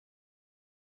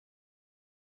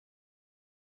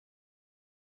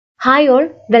Hi all,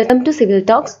 welcome to Civil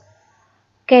Talks.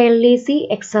 Kldc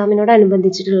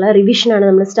exam-നോടനുബന്ധിച്ചിട്ടുള്ള revision ആണ്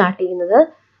നമ്മൾ start ചെയ്യുന്നത്.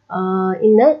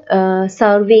 ഇന്ന്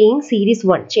സർവേയിങ് സീരീസ്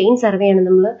 1 ചെയിൻ സർവേ ആണ്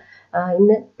നമ്മൾ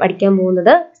ഇന്ന് പഠിക്കാൻ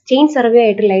പോകുന്നത്. ചെയിൻ സർവേ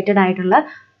ആയിട്ട് റിലേറ്റഡ് ആയിട്ടുള്ള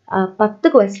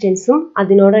 10 ക്വസ്റ്റ്യൻസും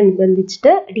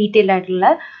അതിനോടനുബന്ധിച്ചിട്ട് ഡീറ്റെയിൽഡ്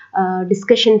ആയിട്ടുള്ള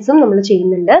ഡിസ്കഷൻസും നമ്മൾ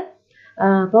ചെയ്യുന്നുണ്ട്.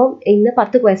 അപ്പോൾ ഇന്ന്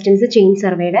 10 ക്വസ്റ്റ്യൻസ് ചെയിൻ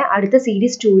സർവേയുടെ അടുത്ത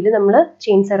സീരീസ് 2ൽ നമ്മൾ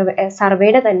ചെയിൻ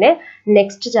സർവേയുടെ തന്നെ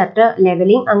നെക്സ്റ്റ് ചാപ്റ്റർ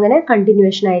ലെവലിംഗ് അങ്ങനെ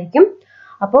കണ്ടിന്യൂവേഷൻ ആയിരിക്കും.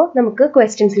 അപ്പോൾ നമുക്ക്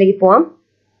ക്വസ്റ്റ്യൻസിലേക്ക് പോവാം.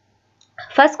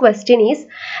 First question is,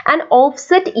 an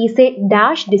offset is a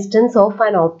dash distance of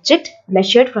an object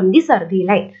measured from the survey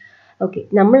line. Okay,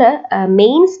 നമ്മൾ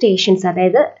മെയിൻ സ്റ്റേഷൻസ്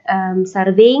അതായത്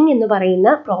സർവേയിങ് എന്ന് പറയുന്ന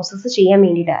പ്രോസസ്സ് ചെയ്യാൻ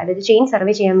വേണ്ടിയിട്ട്, അതായത് ചെയിൻ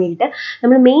സർവേ ചെയ്യാൻ വേണ്ടിയിട്ട്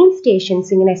നമ്മൾ മെയിൻ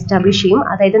സ്റ്റേഷൻസ് ഇങ്ങനെ എസ്റ്റാബ്ലിഷ് ചെയ്യും.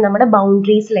 അതായത് നമ്മുടെ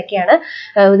ബൗണ്ടറീസിലൊക്കെയാണ്,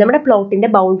 നമ്മുടെ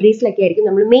പ്ലോട്ടിൻ്റെ ബൗണ്ടറീസിലൊക്കെ ആയിരിക്കും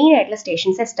നമ്മൾ മെയിൻ ആയിട്ടുള്ള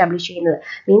സ്റ്റേഷൻസ് എസ്റ്റാബ്ലിഷ് ചെയ്യുന്നത്.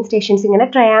 മെയിൻ സ്റ്റേഷൻസ് ഇങ്ങനെ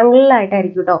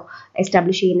ട്രയാങ്കിളിലായിട്ടായിരിക്കും കേട്ടോ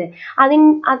എസ്റ്റാബ്ലിഷ് ചെയ്യുന്നത്.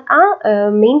 ആ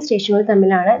മെയിൻ സ്റ്റേഷനുകൾ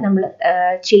തമ്മിലാണ് നമ്മൾ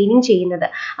ചെയിനിങ് ചെയ്യുന്നത്.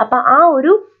 അപ്പോൾ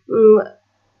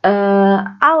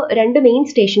ആ രണ്ട് മെയിൻ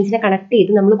സ്റ്റേഷൻസിനെ കണക്ട്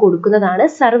ചെയ്ത് നമ്മൾ കൊടുക്കുന്നതാണ്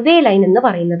സർവേ ലൈൻ എന്ന്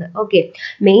പറയുന്നത്. ഓക്കെ,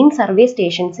 മെയിൻ സർവേ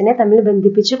സ്റ്റേഷൻസിനെ തമ്മിൽ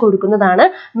ബന്ധിപ്പിച്ച് കൊടുക്കുന്നതാണ്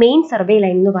മെയിൻ സർവേ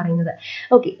ലൈൻ എന്ന് പറയുന്നത്.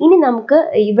 ഓക്കെ, ഇനി നമുക്ക്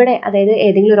ഇവിടെ അതായത്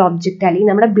ഏതെങ്കിലും ഒരു ഒബ്ജക്റ്റ്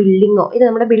അല്ലെങ്കിൽ നമ്മുടെ ബിൽഡിങ്ങോ, ഇത്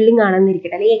നമ്മുടെ ബിൽഡിംഗ്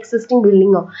ആണെന്നിരിക്കട്ടെ, അല്ലെങ്കിൽ എക്സിസ്റ്റിംഗ്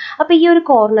ബിൽഡിങ്ങോ, അപ്പോൾ ഈ ഒരു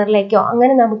കോർണറിലേക്കോ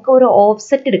അങ്ങനെ നമുക്ക് ഒരു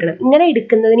ഓഫ്സെറ്റ് എടുക്കണം. ഇങ്ങനെ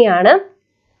എടുക്കുന്നതിനെയാണ്,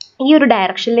 ഈ ഒരു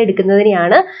ഡയറക്ഷനിൽ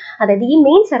എടുക്കുന്നതിനെയാണ്, അതായത് ഈ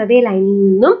മെയിൻ സർവേ ലൈനിൽ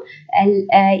നിന്നും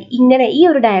ഇങ്ങനെ ഈ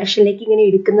ഒരു ഡയറക്ഷനിലേക്ക് ഇങ്ങനെ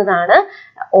എടുക്കുന്നതാണ്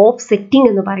ഓഫ് സെറ്റിംഗ്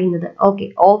എന്ന് പറയുന്നത്. Okay,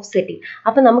 of setting.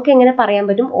 അപ്പം നമുക്ക് എങ്ങനെ പറയാൻ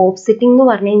പറ്റും? ഓഫ് സെറ്റിംഗ് എന്ന്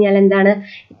പറഞ്ഞു കഴിഞ്ഞാൽ എന്താണ്?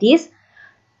 It is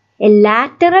A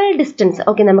lateral distance.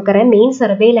 Okay, നമുക്കറിയാം മെയിൻ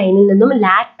സർവേ ലൈനിൽ നിന്നും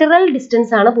ലാറ്ററൽ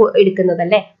ഡിസ്റ്റൻസ് ആണ് എടുക്കുന്നത്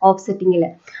അല്ലേ ഓഫ് സെറ്റിംഗിൽ.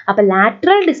 അപ്പം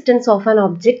lateral distance of an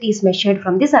object is measured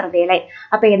from the survey line.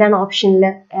 അപ്പം ഏതാണ് ഓപ്ഷനിൽ?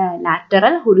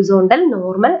 Lateral, horizontal,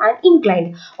 normal and inclined.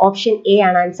 Option A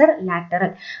ആണ് ആൻസർ,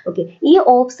 ലാറ്ററൽ. ഓക്കെ, ഈ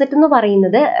ഓഫ് സെറ്റ് എന്ന്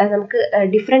പറയുന്നത് നമുക്ക്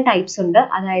ഡിഫറെൻറ്റ് ടൈപ്സ് ഉണ്ട്.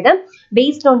 അതായത്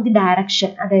ബേസ്ഡ് ഓൺ ദി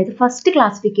ഡയറക്ഷൻ, അതായത് first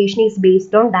classification is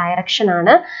based on direction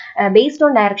ആണ്. Based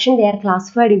on direction they are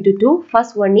classified in to 2.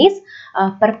 First one is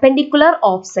perpendicular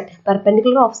offset.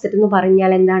 Perpendicular offset എന്ന്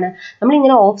പറഞ്ഞാൽ എന്താണ്?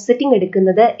 നമ്മളിങ്ങനെ ഓഫ്സെറ്റിംഗ്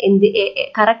എടുക്കുന്നത്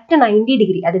കറക്റ്റ് 90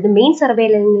 ഡിഗ്രി, അതായത് മെയിൻ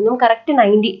സർവേയിൽ നിന്നും കറക്റ്റ്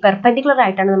 90 പെർപെൻഡിക്കുലർ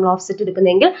ആയിട്ടാണ് നമ്മൾ ഓഫ്സെറ്റ്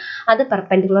എടുക്കുന്നതെങ്കിൽ അത്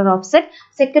perpendicular offset.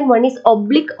 Second one is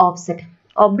oblique offset.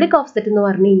 Oblique offset എന്ന്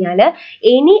പറഞ്ഞു കഴിഞ്ഞാൽ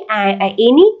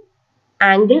any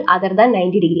angle other than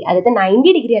 90 degree, അതായത്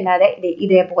 90 ഡിഗ്രി അല്ലാതെ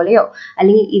ഇതേപോലെയോ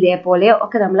അല്ലെങ്കിൽ ഇതേപോലെയോ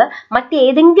ഒക്കെ നമ്മൾ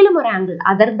മറ്റേതെങ്കിലും ഒരു ആംഗിൾ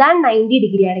അതർ ദാൻ 90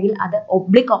 ഡിഗ്രി ആണെങ്കിൽ അത്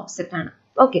ഒബ്ലിക് ഓഫ്സെറ്റ് ആണ്.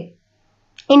 ഓക്കെ,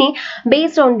 ഇനി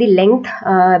based on the length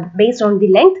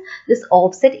this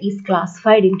offset is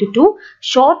classified into 2.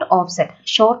 short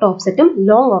offsetഉം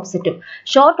long offsetഉം.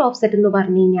 short offset എന്ന്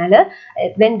പറഞ്ഞു കഴിഞ്ഞാൽ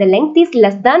when the length is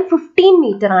less than 15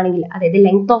 meter ആണെങ്കിൽ, അതായത്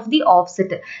length of the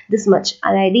offset this much,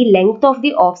 അതായത് ഈ length of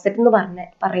the offset എന്ന്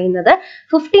പറയുന്നത്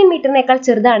 15 മീറ്ററിനേക്കാൾ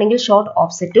ചെറുതാണെങ്കിൽ ഷോർട്ട്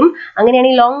ഓഫ്സെറ്റും,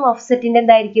 അങ്ങനെയാണെങ്കിൽ ലോങ് ഓഫ്സെറ്റിന്റെ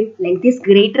എന്തായിരിക്കും? length is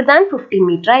greater than 15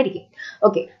 meter ആയിരിക്കും.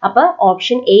 ഓക്കെ, അപ്പോൾ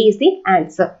option A is the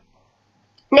answer.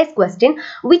 Next question,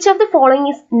 which of the following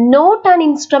is not an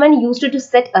instrument used to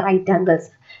set right angles?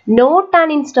 Not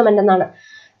an instrument എന്നാണ്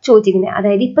ചോദിച്ചിരിക്കുന്നത്.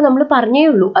 അതായത് ഇപ്പം നമ്മൾ പറഞ്ഞേ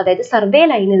ഉള്ളൂ, അതായത് സർവേ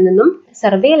ലൈനിൽ നിന്നും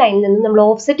നമ്മൾ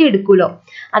ഓഫ്സെറ്റ് എടുക്കുമല്ലോ,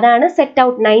 അതാണ് സെറ്റ്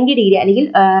ഔട്ട് 90 ഡിഗ്രി അല്ലെങ്കിൽ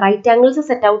റൈറ്റ് ആംഗിൾസ്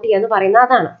സെറ്റ് ഔട്ട് ചെയ്യുക എന്ന് പറയുന്നത്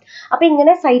അതാണ്. അപ്പം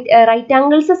ഇങ്ങനെ റൈറ്റ്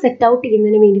ആംഗിൾസ് സെറ്റ് ഔട്ട്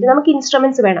ചെയ്യുന്നതിന് വേണ്ടിയിട്ട് നമുക്ക്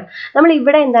ഇൻസ്ട്രുമെന്റ്സ് വേണം. നമ്മൾ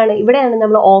ഇവിടെയാണ്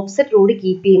നമ്മൾ ഓഫ്സെറ്റ് റോഡ്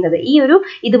കീപ്പ് ചെയ്യുന്നത്. ഈ ഒരു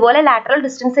ഇതുപോലെ ലാറ്ററൽ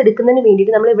ഡിസ്റ്റൻസ് എടുക്കുന്നതിന്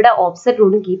വേണ്ടിയിട്ട് നമ്മൾ ഇവിടെ ഓഫ്സെറ്റ്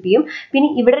റോഡ് കീപ്പ് ചെയ്യും. പിന്നെ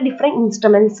ഇവിടെ ഡിഫറെൻറ്റ്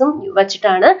ഇൻസ്ട്രുമെന്റ്സും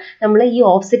വെച്ചിട്ടാണ് നമ്മൾ ഈ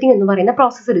ഓഫ്സെറ്റിംഗ് എന്ന് പറയുന്ന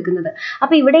പ്രോസസ്സ് എടുക്കുന്നത്.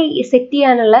 അപ്പോൾ ഇവിടെ സെറ്റ്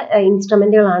ചെയ്യാനുള്ള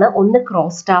ഇൻസ്ട്രുമെന്റുകളാണ് ഒന്ന്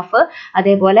ക്രോസ് സ്റ്റാഫ്,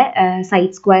 അതേപോലെ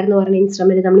സൈഡ് സ്ക്വയർ എന്ന് പറയുന്ന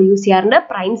ഇൻസ്ട്രുമെന്റ് നമ്മൾ യൂസ് ചെയ്യാറുണ്ട്,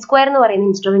 പ്രൈം സ്ക്വയർ എന്ന് പറയുന്ന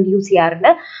ഇൻസ്ട്രുമെന്റ് യൂസ് ചെയ്യാറുണ്ട്.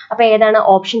 അപ്പോൾ ഏതാണ്?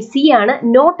 ഓപ്ഷൻ സി ആണ്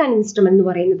നോട്ട് ആൻ ഇൻസ്ട്രുമെന്റ് എന്ന്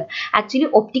പറയുന്നത്. ആക്ച്വലി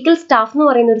ഒപ്റ്റിക്കൽ സ്റ്റാഫ് എന്ന്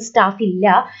പറയുന്ന ഒരു സ്റ്റാഫ് ഇല്ല,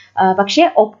 പക്ഷേ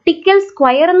ഒപ്റ്റിക്കൽ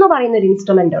സ്ക്വയർ എന്ന് പറയുന്ന ഒരു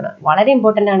ഇൻസ്ട്രുമെന്റ് ആണ്, വളരെ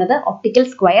ഇമ്പോർട്ടന്റ് ആണത്. ഒപ്റ്റിക്കൽ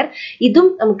സ്ക്വയർ ഇതും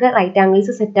നമുക്ക് റൈറ്റ്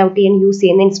ആംഗിൾസ് സെറ്റ് ഔട്ട് ചെയ്യാൻ യൂസ്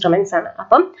ചെയ്യുന്ന ഇൻസ്ട്രുമെന്റ്സ് ആണ്.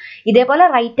 അപ്പം ഇതേപോലെ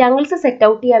റൈറ്റ് ആംഗിൾസ് സെറ്റ്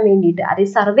ഔട്ട് ചെയ്യാൻ വേണ്ടിയിട്ട്,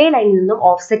 അതായത് സർവേ ലൈനിൽ നിന്നും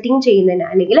ഓഫ്സെറ്റിംഗ് ചെയ്യുന്നതിന്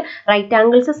അല്ലെങ്കിൽ റൈറ്റ്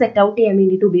ആംഗിൾസ് സെറ്റ് ഔട്ട് ചെയ്യാൻ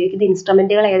വേണ്ടിയിട്ട് ഉപയോഗിക്കുന്ന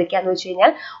ഇൻസ്ട്രുമെന്റുകൾ ഏതൊക്കെയാണെന്ന് വെച്ച് കഴിഞ്ഞാൽ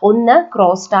ഒന്ന്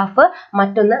ക്രോസ് സ്റ്റാഫ്,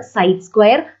 മറ്റൊന്ന് സൈഡ്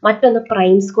സ്ക്വയർ, മറ്റൊന്ന്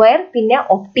പ്രൈം സ്ക്വയർ, പിന്നെ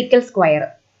ഒപ്റ്റിക്കൽ സ്ക്വയർ.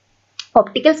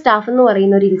 ഒപ്റ്റിക്കൽ സ്റ്റാഫ് എന്ന്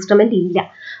പറയുന്ന ഒരു ഇൻസ്ട്രുമെന്റ് ഇല്ല.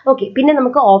 ഓക്കെ, പിന്നെ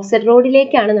നമുക്ക് ഓഫ്സെറ്റ്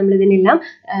റോഡിലേക്കാണ് നമ്മൾ ഇതിനെല്ലാം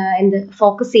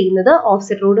ഫോക്കസ് ചെയ്യുന്നത്.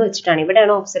 ഓഫ്സെറ്റ് റോഡ് വെച്ചിട്ടാണ്,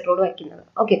 ഇവിടെയാണ് ഓഫ്സെറ്റ് റോഡ് വയ്ക്കുന്നത്.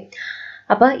 ഓക്കെ,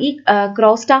 അപ്പോൾ ഈ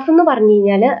ക്രോസ് സ്റ്റാഫ് എന്ന് പറഞ്ഞു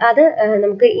കഴിഞ്ഞാൽ അത്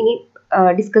നമുക്ക് ഇനി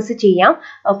ഡിസ്കസ് ചെയ്യാം.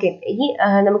 ഓക്കെ, ഈ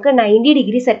നമുക്ക് 90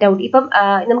 ഡിഗ്രി സെറ്റ് ഔട്ട്, ഇപ്പം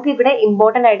നമുക്ക് ഇവിടെ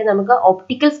ഇമ്പോർട്ടൻ്റ് ആയിട്ട് നമുക്ക്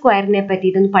ഒപ്റ്റിക്കൽ സ്ക്വയറിനെ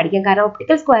പറ്റിയിട്ടൊന്ന് പഠിക്കാം. കാരണം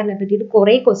ഒപ്റ്റിക്കൽ സ്ക്വയറിനെ പറ്റിയിട്ട്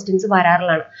കുറേ ക്വസ്റ്റ്യൻസ്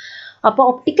വരാറുള്ളതാണ്. അപ്പോൾ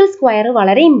ഒപ്റ്റിക്കൽ സ്ക്വയർ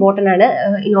വളരെ ഇമ്പോർട്ടൻ്റ് ആണ്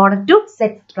in order to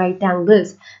set right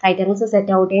angles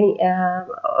set out ചെയ്യാൻ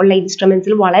ഉള്ള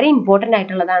ഇൻസ്ട്രുമെന്റ്സിൽ വളരെ ഇമ്പോർട്ടൻ്റ്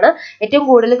ആയിട്ടുള്ളതാണ്. ഏറ്റവും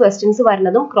കൂടുതൽ ക്വസ്റ്റ്യൻസ്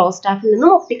വരുന്നതും ക്രോസ് സ്റ്റാഫിൽ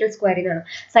നിന്നും ഒപ്റ്റിക്കൽ സ്ക്വയറിൽ നിന്നാണ്.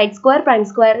 Side square prime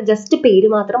square just പേര്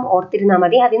മാത്രം ഓർത്തിരുന്നാൽ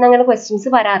മതി, അതിൽ നിന്ന് അങ്ങനെ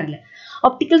ക്വസ്റ്റ്യൻസ് വരാറില്ല.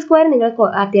 ഒപ്റ്റിക്കൽ സ്ക്വയർ നിങ്ങൾ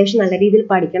അത്യാവശ്യം നല്ല രീതിയിൽ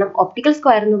പഠിക്കണം. ഒപ്റ്റിക്കൽ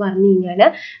സ്ക്വയർ എന്ന് പറഞ്ഞു കഴിഞ്ഞാൽ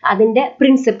അതിന്റെ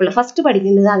പ്രിൻസിപ്പിൾ ഫസ്റ്റ്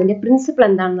പഠിക്കേണ്ടത് അതിന്റെ പ്രിൻസിപ്പിൾ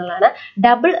എന്താണെന്നുള്ളതാണ്.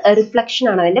 ഡബിൾ റിഫ്ലക്ഷൻ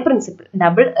ആണ് അതിന്റെ principle,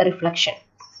 double reflection.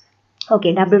 Okay,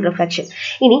 double reflection.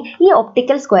 ഇനി ഈ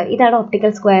ഒപ്റ്റിക്കൽ സ്ക്വയർ, ഇതാണ്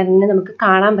ഒപ്റ്റിക്കൽ സ്ക്വയറിന് നമുക്ക്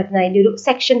കാണാൻ പറ്റുന്ന അതിൻ്റെ ഒരു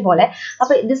സെക്ഷൻ പോലെ.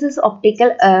 അപ്പോൾ ദിസ് ഈസ്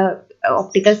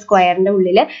ഒപ്റ്റിക്കൽ സ്ക്വയറിന്റെ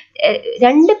ഉള്ളിൽ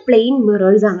രണ്ട് പ്ലെയിൻ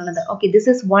മിറേഴ്സ് ആണുള്ളത്. Okay, this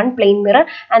is one plain mirror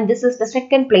and this is the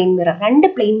second plain mirror. രണ്ട്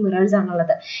പ്ലെയിൻ മിറേഴ്സ്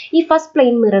ആണുള്ളത്. ഈ ഫസ്റ്റ്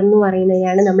പ്ലെയിൻ മിറർ എന്ന്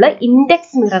പറയുന്നതാണ് നമ്മൾ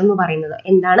ഇൻഡെക്സ് മിറർ എന്ന് പറയുന്നത്.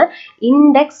 എന്താണ്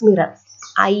index mirror?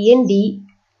 IND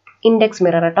index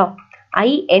mirror കേട്ടോ,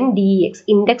 INDEX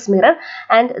index mirror,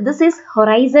 and this is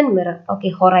horizon mirror.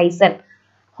 Okay,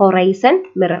 horizon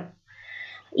mirror.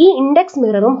 ഈ ഇൻഡെക്സ്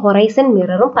മിററും ഹൊറൈസൺ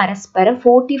മിററും പരസ്പരം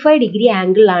 45 ഡിഗ്രി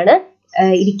ആംഗിൾ ആണ്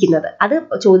ഇരിക്കുന്നത്. അത്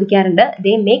ചോദിക്കാറുണ്ട്.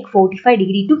 They make 45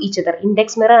 degree to each other. Index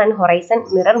mirror and horizon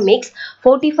mirror makes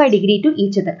 45 degree to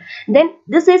each other. Then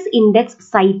this is index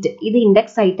site. ഇത്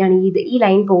index site ആണ്. ഈ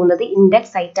line പോകുന്നത്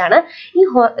ഇൻഡെക്സ് സൈറ്റ് ആണ്. ഈ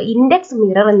ഇൻഡെക്സ്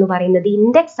മിറർ എന്ന് പറയുന്നത്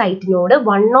ഇൻഡെക്സ് സൈറ്റിനോട്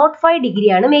 105 ഡിഗ്രി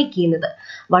ആണ് മേക്ക് ചെയ്യുന്നത്.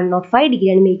 105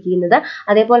 ഡിഗ്രി ആണ് മേക്ക് ചെയ്യുന്നത്.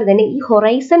 അതേപോലെ തന്നെ ഈ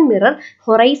horizon mirror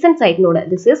horizon സൈറ്റിനോട്,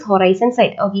 this is horizon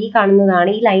site. Okay, ഈ കാണുന്നതാണ്,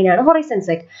 ഈ ലൈനാണ് ഹൊറൈസൺ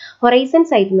സൈറ്റ്. ഹൊറൈസൺ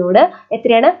സൈറ്റിനോട്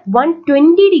എത്രയാണ്?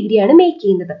 120 ഡിഗ്രി ആണ് മേക്ക്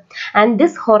ചെയ്യുന്നത്. And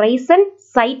this horizon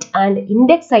site and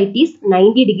index site is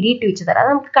 90 degree to each other. അത്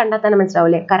നമുക്ക് കണ്ടാൽ തന്നെ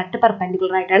മനസ്സിലാവില്ലേ? കറക്റ്റ്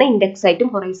പെർപെൻഡിക്കുലർ ആയിട്ടാണ് ഇൻഡെക്സ് സൈറ്റും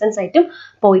ഹൊറൈസൺ സൈറ്റും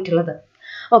പോയിട്ടുള്ളത്.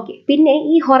 ഓക്കെ, പിന്നെ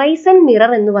ഈ ഹൊറൈസൺ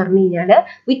മിറർ എന്ന് പറഞ്ഞു കഴിഞ്ഞാൽ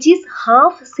which is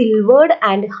half silvered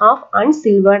and half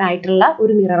unsilvered ആയിട്ടുള്ള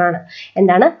ഒരു മിററാണ്.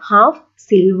 എന്താണ്? Half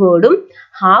സിൽവേർഡും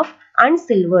half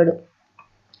അൺസിൽവേർഡും.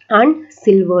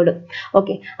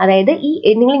 ഓക്കെ, അതായത് ഈ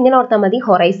നിങ്ങൾ ഇങ്ങനെ ഓർത്താൽ മതി.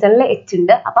 ഹൊറൈസണിൽ H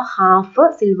ഉണ്ട്, അപ്പൊ ഹാഫ്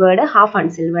സിൽവേർഡ് ഹാഫ്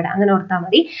അൺസിൽവേർഡ് അങ്ങനെ ഓർത്താൽ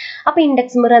മതി. അപ്പൊ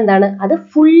ഇൻഡെക്സ് മിറർ എന്താണ്? അത്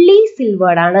ഫുള്ളി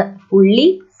സിൽവേർഡ്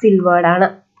ആണ്.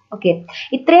 ഓക്കെ,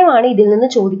 ഇത്രയുമാണ് ഇതിൽ നിന്ന്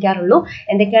ചോദിക്കാറുള്ളൂ.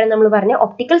 എന്തൊക്കെയാണ് നമ്മൾ പറഞ്ഞ?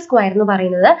 ഒപ്റ്റിക്കൽ സ്ക്വയർ എന്ന്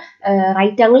പറയുന്നത്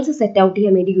റൈറ്റ് ആംഗിൾസ് സെറ്റ് ഔട്ട്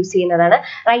ചെയ്യാൻ വേണ്ടി യൂസ് ചെയ്യുന്നതാണ്.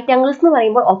 റൈറ്റ് ആംഗിൾസ് എന്ന്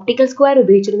പറയുമ്പോൾ ഒപ്റ്റിക്കൽ സ്ക്വയർ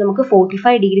ഉപയോഗിച്ചിട്ട് നമുക്ക്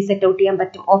 45 ഡിഗ്രി സെറ്റ് ഔട്ട് ചെയ്യാൻ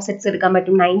പറ്റും, ഓഫ്സെറ്റ്സ് എടുക്കാൻ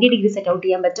പറ്റും, 90 ഡിഗ്രി സെറ്റ് ഔട്ട്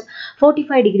ചെയ്യാൻ പറ്റും,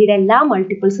 45 ഡിഗ്രിയുടെ എല്ലാ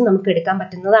മൾട്ടിപ്പിൾസും നമുക്ക് എടുക്കാൻ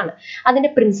പറ്റുന്നതാണ്.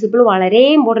 അതിന്റെ പ്രിൻസിപ്പിൾ വളരെ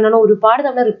ഇമ്പോർട്ടൻ്റ് ആണ്. ഒരുപാട്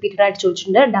തവണ റിപ്പീറ്റഡ് ആയിട്ട്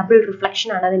ചോദിച്ചിട്ടുണ്ട്. ഡബിൾ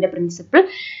റിഫ്ലക്ഷൻ ആണ് അതിന്റെ principle.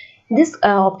 This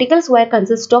optical square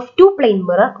consists of two plane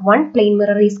mirror. One plane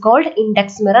mirror is called index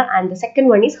mirror and the second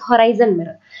one is horizon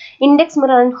mirror. Index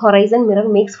mirror and horizon mirror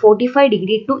makes 45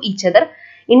 degree to each other.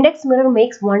 Index mirror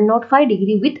makes 105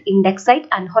 degree with index site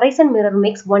and horizon mirror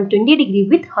makes 120 degree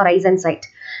with horizon site.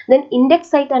 Then index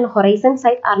site and horizon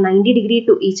site are 90 degree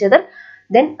to each other.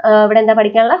 Then ഇവിടെ എന്താ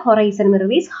പഠിക്കാനുള്ള? Horizon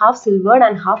mirror is half silvered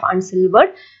and half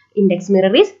unsilvered. Index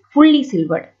mirror is fully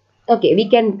silvered. Okay, we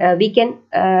can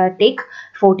take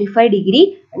 45 degree,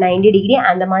 90 degree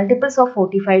and the multiples of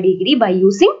 45 degree by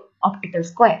using optical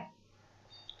square.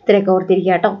 ഇത്രയൊക്കെ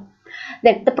ഓർത്തിരിക്കുക കേട്ടോ.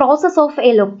 Then the process of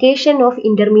a location of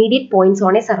intermediate points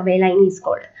on a survey line is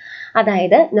called.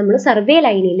 അതായത് നമ്മൾ survey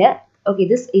ലൈനിൽ, okay,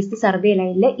 this is the survey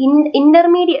ലൈനിൽ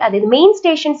intermediate, അതായത് main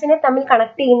സ്റ്റേഷൻസിനെ തമ്മിൽ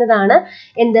connect ചെയ്യുന്നതാണ്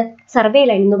എന്ത്? സർവേ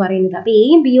ലൈൻ എന്ന് പറയുന്നത്. അപ്പോൾ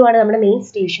എയും ബിയും ആണ് നമ്മുടെ മെയിൻ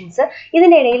സ്റ്റേഷൻസ്.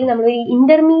 ഇതിൻ്റെ ഇടയിൽ നമ്മൾ ഈ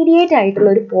ഇന്റർമീഡിയറ്റ് ആയിട്ടുള്ള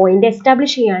ഒരു പോയിന്റ്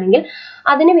എസ്റ്റാബ്ലിഷ് ചെയ്യുകയാണെങ്കിൽ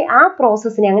അതിന് ആ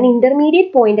പ്രോസസ്സിനെ, അങ്ങനെ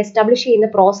ഇന്റർമീഡിയറ്റ് പോയിന്റ് എസ്റ്റാബ്ലിഷ് ചെയ്യുന്ന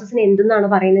പ്രോസസ്സിനെ എന്തെന്നാണ്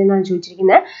പറയുന്നത് എന്നാണ്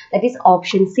ചോദിച്ചിരിക്കുന്നത്. That is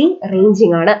option C,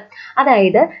 ranging ആണ്.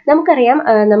 അതായത് നമുക്കറിയാം,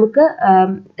 നമുക്ക്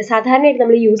സാധാരണയായിട്ട്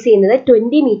നമ്മൾ യൂസ് ചെയ്യുന്നത്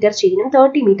 20 മീറ്റർ ചെയിനും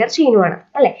 30 മീറ്റർ ചെയിനുമാണ്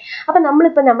അല്ലേ? അപ്പം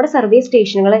നമ്മളിപ്പോൾ നമ്മുടെ സർവേ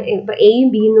സ്റ്റേഷനുകൾ, ഇപ്പോൾ എയും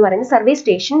ബി എന്ന് പറയുന്ന സർവേ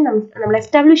സ്റ്റേഷൻ നമ്മൾ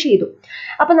എസ്റ്റാബ്ലിഷ് ചെയ്തു.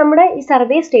 അപ്പം നമ്മുടെ ഈ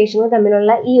സർവേ സ്റ്റേഷനുകൾ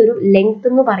തമ്മിലുള്ള ഈ ഒരു ലെങ്ത്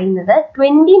എന്ന് പറയുന്നത്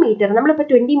 20 മീറ്റർ. നമ്മളിപ്പോൾ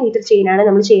 20 മീറ്റർ ചെയിനാണ്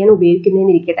നമ്മൾ ചെയ്യാൻ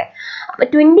ഉപയോഗിക്കുന്നതെന്ന് ഇരിക്കട്ടെ. അപ്പോൾ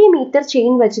 20 മീറ്റർ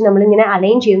ചെയിൻ വെച്ച് നമ്മളിങ്ങനെ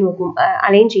അലൈൻ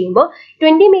ചെയ്യുമ്പോൾ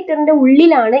 20 മീറ്ററിന്റെ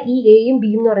ഉള്ളിലാണ് ഈ എയും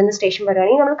ബിയും എന്ന് പറയുന്ന സ്റ്റേഷൻ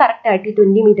വരുവാണെങ്കിൽ നമ്മൾ കറക്റ്റ് ആയിട്ട് ഈ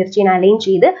 20 മീറ്റർ ചെയിൻ അലൈൻ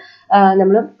ചെയ്ത്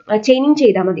നമ്മൾ ചെയിനിങ്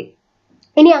ചെയ്താൽ മതി.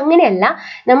 ഇനി അങ്ങനെയല്ല,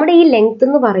 നമ്മുടെ ഈ ലെങ്ത്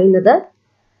എന്ന് പറയുന്നത്,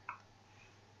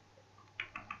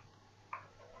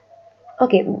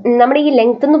 ഓക്കെ, നമ്മുടെ ഈ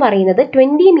ലെങ്ത് എന്ന് പറയുന്നത്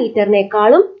 20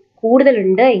 മീറ്ററിനേക്കാളും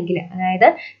കൂടുതലുണ്ട് എങ്കിൽ, അതായത്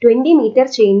 20 മീറ്റർ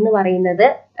ചെയിൻ എന്ന് പറയുന്നത്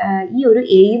ഈ ഒരു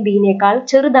എയും ബിനേക്കാൾ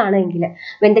ചെറുതാണെങ്കിൽ,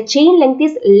 when the chain length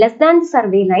is less than the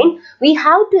survey line, we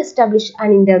have to establish an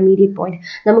intermediate point.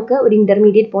 നമുക്ക് ഒരു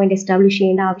ഇന്റർമീഡിയറ്റ് പോയിന്റ് എസ്റ്റാബ്ലിഷ്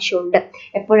ചെയ്യേണ്ട ആവശ്യമുണ്ട്.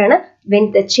 എപ്പോഴാണ്? when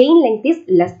the chain length is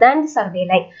less than the survey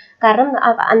line. കാരണം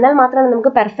എന്നാൽ മാത്രമേ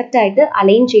നമുക്ക് പെർഫെക്റ്റ് ആയിട്ട്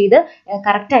അലൈൻ ചെയ്ത്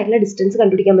കറക്റ്റ് ആയിട്ടുള്ള ഡിസ്റ്റൻസ്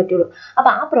കണ്ടുപിടിക്കാൻ പറ്റുള്ളൂ. അപ്പൊ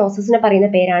ആ പ്രോസസ്സിനെ പറയുന്ന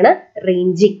പേരാണ്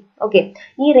റേഞ്ചിങ്. ഓക്കെ,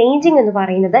 ഈ റേഞ്ചിങ് എന്ന്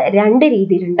പറയുന്നത് രണ്ട്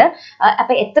രീതിയിലുണ്ട്.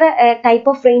 അപ്പൊ എത്ര ടൈപ്പ്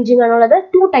ഓഫ് റേഞ്ചിങ് ആണുള്ളത്?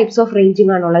 2 types ഓഫ്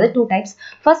റേഞ്ചിങ് ആണുള്ളത്. 2 types.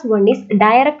 First one is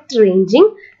direct ranging,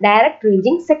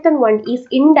 second one is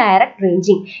indirect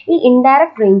ranging. ഈ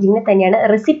ഇൻഡയറക്റ്റ് റേഞ്ചിങ്ങിനെ തന്നെയാണ്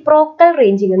റെസിപ്രോക്കൽ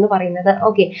റേഞ്ചിങ് എന്ന് പറയുന്നത്.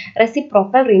 ഓക്കെ,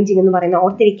 റെസിപ്രോക്കൽ റേഞ്ചിങ് എന്ന് പറയുന്നത്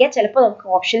ഓർത്തിരിക്കുക. ചിലപ്പോൾ നമുക്ക്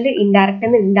ഓപ്ഷനിൽ ഇൻഡയറക്റ്റ്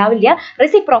എന്ന് ഉണ്ടാവില്ല,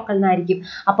 റെസിപ്രോക്കൽ എന്നായിരിക്കും.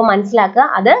 അപ്പോൾ മനസ്സിലാക്കുക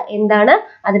അത് എന്താണ്,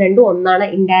 അത് രണ്ടും ഒന്നാണ്.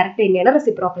 ഇൻഡയറക്റ്റ് തന്നെയാണ്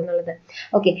റെസിപ്രോക്കൽ എന്നുള്ളത്.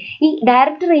 ഓക്കെ, ഈ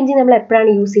ഡയറക്റ്റ് റേഞ്ചിങ് നമ്മൾ എപ്പോഴാണ്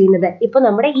യൂസ് ചെയ്യുന്നത്? ഇപ്പോൾ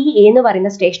നമ്മുടെ ഈ എ എന്ന്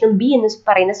പറയുന്ന സ്റ്റേഷനും ബി എന്ന്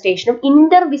പറയുന്ന സ്റ്റേഷനും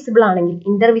ഇന്റർവിസിബിൾ ആണെങ്കിൽ,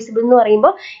 ഇന്റർവിസിബിൾ എന്ന്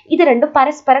പറയുമ്പോൾ ഇത് രണ്ടും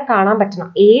പരസ്പരം കാണാൻ പറ്റണം.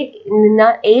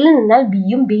 എയിൽ നിന്നാൽ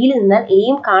ബിയും ബിയിൽ നിന്നാൽ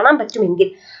എയും കാണാൻ പറ്റുമെങ്കിൽ,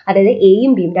 അതായത്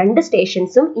എയും ബിയും രണ്ട്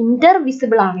സ്റ്റേഷൻസും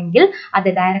ഇന്റർവിസിബിൾ ആണെങ്കിൽ അത്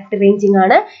ഡയറക്റ്റ് റേഞ്ചിങ്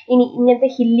ആണ്. ഇനി ഇങ്ങനത്തെ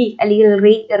ഹില്ലി അല്ലെങ്കിൽ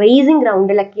റേസിംഗ്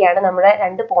ഗ്രൗണ്ടിലൊക്കെയാണ് നമ്മുടെ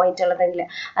രണ്ട് പോയിന്റ് ഉള്ളതെങ്കിൽ,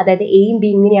 അതായത് എയും ബി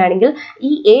ഇങ്ങനെയാണെങ്കിൽ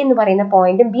ഈ എ എന്ന് പറയുന്ന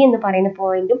പോയിന്റും ബി എന്ന് പറയുന്ന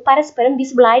പോയിന്റും പരസ്പരം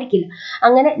വിസിബിൾ ആയിരിക്കില്ല.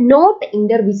 അങ്ങനെ നോട്ട്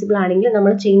ഇന്റർവിസിബിൾ ആണെങ്കിൽ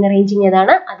നമ്മൾ ചെയ്യുന്ന റേഞ്ചിങ്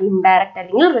ഏതാണ്? അത് ഇൻഡയറക്റ്റ്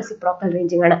അല്ലെങ്കിൽ റെസിപ്രോക്കൽ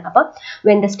റേഞ്ചിങ് ആണ്. അപ്പം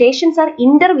when the stations are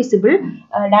intervisible,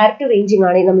 direct ranging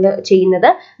ആണ് നമ്മൾ ചെയ്യുന്നത്.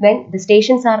 when the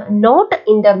stations are not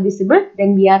intervisible, then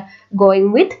we are going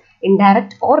with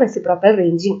indirect or reciprocal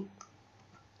ranging.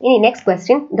 ഇനി next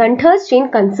question, Gunter's chain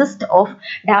consist of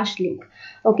dash link.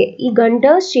 Okay, ഈ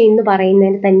Gunter's chain എന്ന്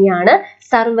പറയുന്നതിന് തന്നെയാണ്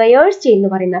surveyor's chain എന്ന്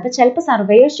പറയുന്നത്. അപ്പോൾ ചിലപ്പോൾ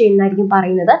സർവേയേഴ്സ് ചെയിൻ എന്നായിരിക്കും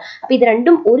പറയുന്നത്. അപ്പോൾ ഇത്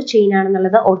രണ്ടും ഒരു ചെയിൻ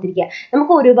ആണെന്നുള്ളത് ഓർത്തിരിക്കുക.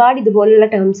 നമുക്ക് ഒരുപാട് ഇതുപോലുള്ള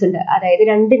ടേംസ് ഉണ്ട്, അതായത്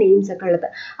രണ്ട് നെയിംസ് ഒക്കെ ഉള്ളത്.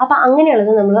 അപ്പോൾ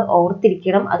അങ്ങനെയുള്ളത് നമ്മൾ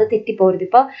ഓർത്തിരിക്കണം, അത് തെറ്റിപ്പോരുത്.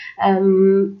 ഇപ്പോൾ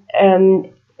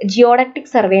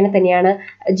ജിയോഡക്റ്റിക് സർവേനെ തന്നെയാണ്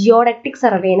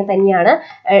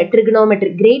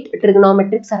ഗ്രേറ്റ്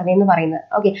ട്രിഗണോമെട്രിക് സർവേ എന്ന് പറയുന്നത്.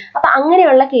 ഓക്കെ, അപ്പൊ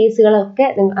അങ്ങനെയുള്ള കേസുകളൊക്കെ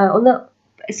ഒന്ന്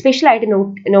സ്പെഷ്യൽ ആയിട്ട്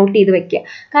നോട്ട് ചെയ്ത് വെക്കുക.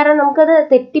 കാരണം നമുക്കത്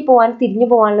തെറ്റിപ്പോവാൻ തിരിഞ്ഞു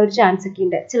പോകാനുള്ള ഒരു ചാൻസ് ഒക്കെ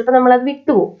ഉണ്ട്. ചിലപ്പോൾ നമ്മളത്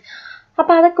വിട്ടുപോകും.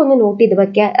 അപ്പോൾ അതൊക്കെ ഒന്ന് നോട്ട് ചെയ്ത്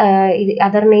വെക്കുക,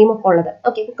 അതർ നെയിം ഒക്കെ ഉള്ളത്.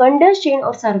 Okay, Gunter's chain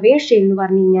or surveyor's chain എന്ന്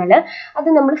പറഞ്ഞു കഴിഞ്ഞാൽ അത്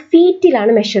നമ്മൾ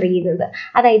ഫീറ്റിലാണ് മെഷർ ചെയ്യുന്നത്.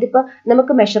 അതായത് ഇപ്പോൾ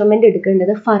നമുക്ക് മെഷർമെന്റ്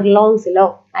എടുക്കേണ്ടത് ഫർലോങ്സിലോ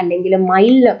അല്ലെങ്കിൽ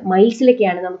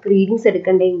മൈൽസിലൊക്കെയാണ് നമുക്ക് റീഡിങ്സ്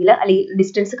എടുക്കേണ്ടതെങ്കിൽ, അല്ലെങ്കിൽ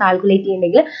ഡിസ്റ്റൻസ് കാൽക്കുലേറ്റ്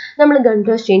ചെയ്യണമെങ്കിൽ നമ്മൾ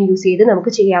ഗണ്ടേഴ്സ് ചെയിൻ യൂസ് ചെയ്ത്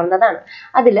നമുക്ക് ചെയ്യാവുന്നതാണ്.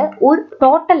 അതിൽ ഒരു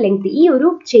ടോട്ടൽ ലെങ്ത്, ഈ ഒരു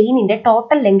ചെയിനിന്റെ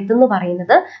ടോട്ടൽ ലെങ്ത് എന്ന്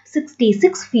പറയുന്നത്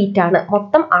 66 ഫീറ്റ് ആണ്.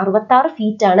 മൊത്തം 66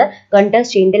 ഫീറ്റ് ആണ്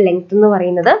ഗണ്ടേഴ്സ് ചെയിനിന്റെ ലെങ്ത് എന്ന്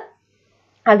പറയുന്നത്.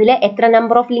 അതിൽ എത്ര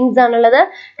നമ്പർ ഓഫ് ലിങ്ക്സ് ആണുള്ളത്?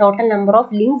 ടോട്ടൽ നമ്പർ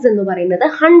ഓഫ് ലിങ്ക്സ് എന്ന് പറയുന്നത്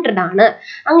 100 ആണ്.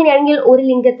 അങ്ങനെയാണെങ്കിൽ ഒരു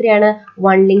ലിങ്ക് എത്രയാണ്?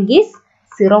 1 link is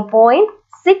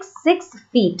 0.66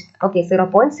 feet. Okay,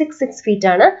 0.66 feet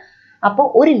ആണ് അപ്പോൾ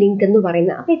ഒരു ലിങ്ക് എന്ന്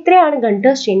പറയുന്നത്. അപ്പോൾ ഇത്രയാണ്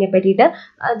ഗണ്ടേഴ്സ് ചെയിനെ പറ്റിയിട്ട്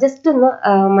ജസ്റ്റ് ഒന്ന്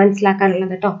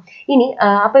മനസ്സിലാക്കാനുള്ളത് കേട്ടോ. ഇനി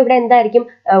അപ്പോൾ ഇവിടെ എന്തായിരിക്കും?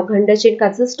 Gunter's chain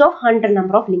consist of 100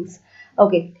 number of links.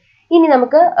 Okay, ഇനി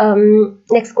നമുക്ക്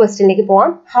നെക്സ്റ്റ് ക്വസ്റ്റ്യനിലേക്ക് പോവാം.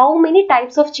 How many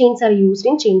types of chains are used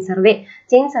in chain survey?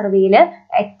 Chain സർവേയിൽ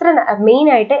മെയിൻ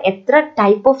ആയിട്ട് എത്ര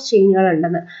ടൈപ്പ് ഓഫ് ചെയിനുകൾ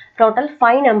ഉണ്ടെന്ന്? ടോട്ടൽ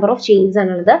 5 നമ്പർ ഓഫ് ചെയിൻസ്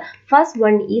ആണുള്ളത്. First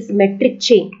one is metric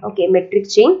chain. Okay, metric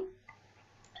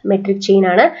chain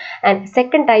ആണ്. And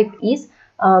second type is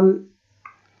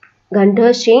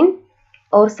Gunter's chain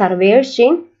or surveyor's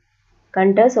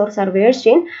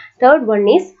chain. Third one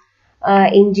is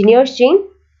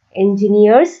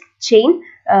engineers chain.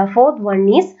 Fourth one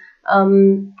is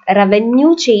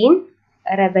revenue chain,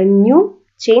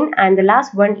 and the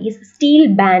last one is steel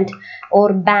band or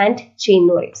band chain.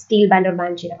 Steel band or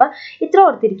band chain. അപ്പോൾ ഇത്ര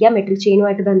ഓർത്തിരിക്കുക metric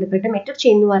ചെയിനുമായിട്ട് ബന്ധപ്പെട്ട്. Metric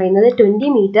chain എന്ന് പറയുന്നത് 20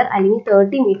 metre അല്ലെങ്കിൽ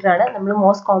 30 metre ആണ് നമ്മൾ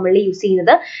most commonly use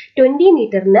ചെയ്യുന്നത്. 20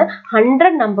 മീറ്ററിന്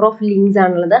 100 നമ്പർ ഓഫ് ലിങ്ക്സ്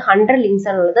ആണുള്ളത്. 100 ലിങ്ക്സ്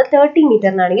ആണുള്ളത്. 30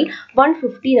 മീറ്ററിനാണെങ്കിൽ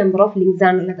 150 നമ്പർ ഓഫ് ലിങ്ക്സ്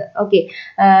ആണുള്ളത്. ഓക്കെ,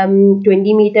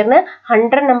 20 മീറ്ററിന്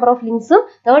 100 നമ്പർ ഓഫ് ലിങ്ക്സും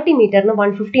 30 മീറ്ററിന്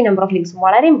 150 നമ്പർ ഓഫ് ലിങ്ക്സും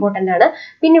വളരെ ഇമ്പോർട്ടൻ്റ് ആണ്.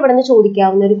 പിന്നെ ഇവിടെ നിന്ന്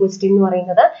ചോദിക്കാവുന്ന ഒരു ക്വസ്റ്റ്യൻ എന്ന്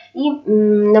പറയുന്നത്, ഈ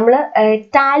നമ്മൾ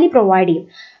ടാലി പ്രൊവൈഡ് ചെയ്യും.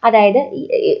 അതായത്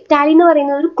ടാലി എന്ന്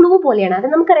പറയുന്നത് ഒരു ക്ലൂ പോലെയാണ്. അത്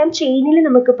നമുക്കറിയാം, ചെയിനിൽ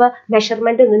നമുക്കിപ്പോൾ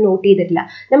മെഷർമെന്റ് ഒന്നും നോട്ട് ചെയ്തിട്ടില്ല.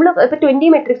 നമ്മൾ ഇപ്പോൾ 20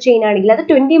 മെട്രിക് ചെയിൻ ആണെങ്കിൽ അത്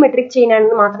 20 മെട്രിക് ചെയിൻ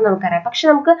ആണെന്ന് മാത്രം നമുക്കറിയാം. പക്ഷെ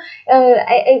നമുക്ക്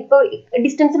ഇപ്പോൾ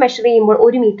ഡിസ്റ്റൻസ് മെഷർ ചെയ്യുമ്പോൾ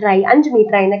 1 മീറ്റർ ആയി 5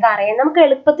 മീറ്റർ ആയി എന്നൊക്കെ അറിയാൻ നമുക്ക്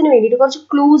എളുപ്പത്തിന് വേണ്ടിയിട്ട് കുറച്ച്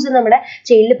ക്ലൂസ് നമ്മുടെ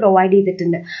ചെയിനിൽ പ്രൊവൈഡ്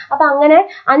ചെയ്തിട്ടുണ്ട്. അപ്പോൾ അങ്ങനെ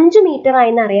 5 മീറ്റർ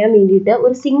ആയെന്ന് അറിയാൻ വേണ്ടിയിട്ട്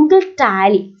ഒരു സിംഗിൾ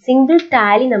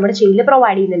ടാലി നമ്മുടെ ചെയിനിൽ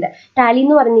പ്രൊവൈഡ് ചെയ്യുന്നുണ്ട്. ടാലി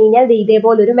എന്ന് പറഞ്ഞു കഴിഞ്ഞാൽ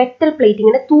ഇതേപോലെ ഒരു മെറ്റൽ പ്ലേറ്റ്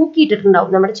ഇങ്ങനെ തൂക്കിയിട്ടിട്ടുണ്ടാവും.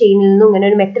 നമ്മുടെ ചെയിനിൽ നിന്നും ഇങ്ങനെ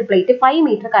ഒരു മെറ്റൽ പ്ലേറ്റ് 5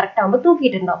 മീറ്റർ കറക്റ്റ് ആകുമ്പോൾ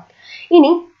തൂക്കിയിട്ടുണ്ടാവും.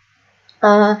 ഇനി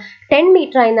 10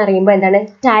 മീറ്റർ ആയെന്ന് അറിയുമ്പോൾ എന്താണ്?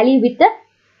 ടാലി വിത്ത്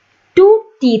 2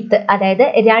 ടീത്ത്, അതായത്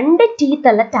 2 ടീത്ത്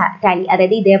ഉള്ള ടാലി.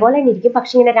 അതായത് ഇതേപോലെ തന്നെ ഇരിക്കും,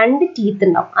 പക്ഷെ ഇങ്ങനെ 2 ടീത്ത്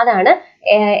ഉണ്ടാവും. അതാണ്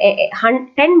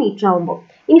 10 മീറ്റർ ആകുമ്പോൾ.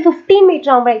 ഇനി 15 മീറ്റർ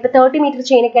ആകുമ്പോൾ, ഇപ്പോൾ 30 മീറ്റർ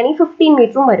ചെയിനൊക്കെ ആണെങ്കിൽ 15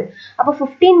 മീറ്ററും വരും. അപ്പോൾ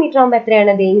 15 മീറ്റർ ആകുമ്പോൾ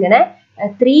എത്രയാണ്? ഇത് ഇങ്ങനെ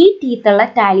 3 ടീത്ത് ഉള്ള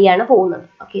ടാലിയാണ് പോകുന്നത്.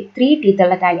 ഓക്കെ, 3 ടീത്ത്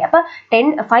ഉള്ള ടാലി. അപ്പോൾ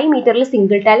 5 മീറ്ററിൽ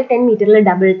സിംഗിൾ ടാലി, 10 മീറ്ററിൽ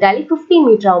ഡബിൾ ടാലി, 15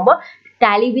 മീറ്റർ ആകുമ്പോൾ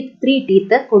ടാലി വിത്ത് 3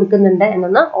 ടീത്ത് കൊടുക്കുന്നുണ്ട്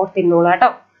എന്നൊന്ന് ഓർത്തിരുന്നോളൂ കേട്ടോ.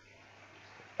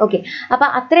 ഓക്കെ, അപ്പോൾ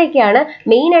അത്രയൊക്കെയാണ്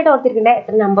മെയിൻ ആയിട്ട് ഓർത്തിരിക്കേണ്ട.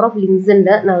 എത്ര നമ്പർ ഓഫ് ലിങ്ക്സ്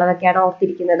ഉണ്ട് എന്നുള്ളതൊക്കെയാണ്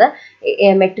ഓർത്തിരിക്കുന്നത്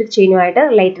മെട്രിക് ചെയിനുമായിട്ട്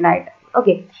റിലേറ്റഡ് ആയിട്ട്.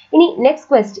 ഓക്കെ, ഇനി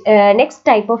നെക്സ്റ്റ്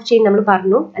ടൈപ്പ് ഓഫ് ചെയിൻ നമ്മൾ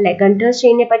പറഞ്ഞു അല്ലെ, ഗണ്ടേഴ്സ്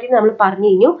ചെയിനെ പറ്റി നമ്മൾ പറഞ്ഞു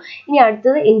കഴിഞ്ഞു. ഇനി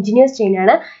അടുത്തത് എഞ്ചിനീയേഴ്സ് ചെയിൻ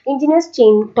ആണ്. എഞ്ചിനീയേഴ്സ്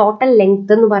ചെയിൻ ടോട്ടൽ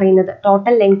ലെങ്ത് എന്ന് പറയുന്നത്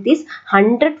ടോട്ടൽ ലെങ്ത് ഈസ്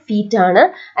 100 feet ആണ്.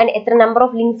 ആൻഡ് എത്ര നമ്പർ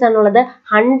ഓഫ് ലിങ്ക്സ് ആണുള്ളത്?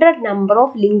 100 നമ്പർ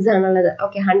ഓഫ് ലിങ്ക്സ് ആണുള്ളത്.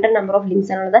 ഓക്കെ, 100 നമ്പർ ഓഫ്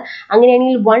ലിങ്ക്സ് ആണുള്ളത്.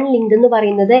 അങ്ങനെയാണെങ്കിൽ 1 ലിങ്ക് എന്ന്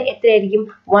പറയുന്നത് എത്രയായിരിക്കും?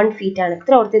 1 feet ആണ്.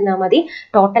 ഇത്ര ഓർത്തിരുന്നാൽ മതി.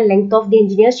 Total length of the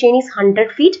engineers chain is 100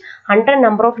 feet. 100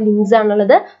 number of links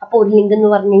ആണുള്ളത്. അപ്പോൾ ഒരു ലിങ്ക്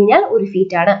എന്ന് പറഞ്ഞു കഴിഞ്ഞാൽ 1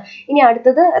 feet ആണ്. ഇനി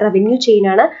അടുത്തത് റവന്യൂ ചെയിൻ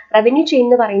ആണ്. റവന്യൂ ചെയിൻ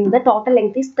എന്ന് പറയുന്നത് ടോട്ടൽ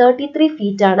ലെങ്ത് ഈസ് 33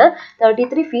 feet ആണ്.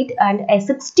 33 feet and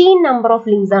 16 number of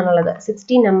links ആണുള്ളത്.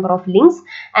 16 number of links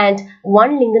and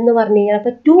 1 link എന്ന് പറഞ്ഞു കഴിഞ്ഞാൽ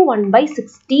അപ്പോൾ 2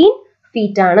 1/16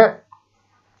 feet ആണ്.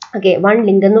 ഓക്കെ, 1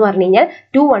 ലിങ്ക് എന്ന് പറഞ്ഞു കഴിഞ്ഞാൽ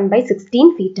 2 1/16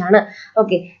 feet ആണ്.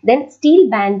 Okay, then steel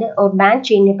band or band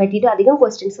ചെയിനെ പറ്റിയിട്ട് അധികം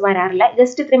ക്വസ്റ്റ്യൻസ് വരാറില്ല.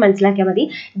 ജസ്റ്റ് ഇത്രയും മനസ്സിലാക്കിയാൽ മതി.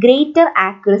 ഗ്രേറ്റർ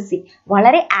ആക്യുറസി,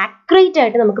 വളരെ ആക്യുറേറ്റ്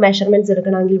ആയിട്ട് നമുക്ക് മെഷർമെന്റ്സ്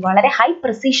എടുക്കണമെങ്കിൽ വളരെ ഹൈ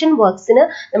പ്രിസിഷൻ വർക്ക്സിന്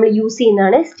നമ്മൾ യൂസ്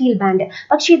ചെയ്യുന്നതാണ് സ്റ്റീൽ ബാൻഡ്.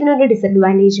 പക്ഷേ ഇതിനൊരു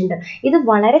ഡിസഡ്വാൻറ്റേജ് ഉണ്ട്. ഇത്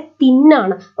വളരെ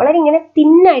തിന്നാണ്, വളരെ ഇങ്ങനെ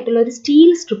തിന്നായിട്ടുള്ള ഒരു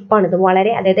സ്റ്റീൽ സ്ട്രിപ്പാണ് ഇത്.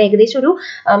 വളരെ, അതായത് ഏകദേശം ഒരു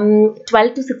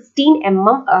 12 to 16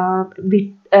 mm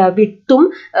വിട്ടും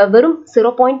വെറും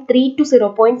 0.3 to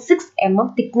 0.6 mm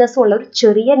തിക്നെസ്സും ഉള്ള ഒരു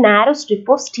ചെറിയ നാരോ സ്ട്രിപ്പ്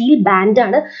ഓഫ് സ്റ്റീൽ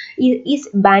ബാൻഡാണ് ഈ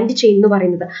ബാൻഡ് ചെയിൻ എന്ന്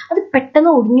പറയുന്നത്. അത്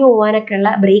പെട്ടെന്ന് ഒടിഞ്ഞു പോകാനൊക്കെ ഉള്ള,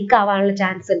 ബ്രേക്ക് ആവാനുള്ള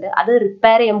ചാൻസ് ഉണ്ട്. അത്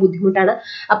റിപ്പയർ ചെയ്യാൻ ബുദ്ധിമുട്ടാണ്.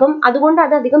 അപ്പം അതുകൊണ്ട്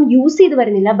അത് അധികം യൂസ് ചെയ്ത്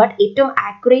വരുന്നില്ല. ബട്ട് ഏറ്റവും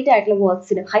ആക്യുറേറ്റ് ആയിട്ടുള്ള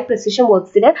വർക്ക്സിന്, ഹൈ പ്രിസിഷൻ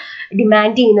വർക്ക്സിന്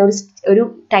ഡിമാൻഡ് ചെയ്യുന്ന ഒരു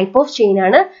ടൈപ്പ് ഓഫ് ചെയിൻ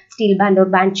ആണ് steel band or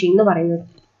band chain എന്ന് പറയുന്നത്.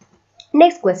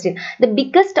 Next question, the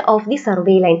biggest of the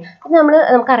survey line. അത്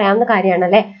നമുക്ക് അറിയാവുന്ന കാര്യമാണ്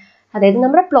അല്ലേ. അതായത്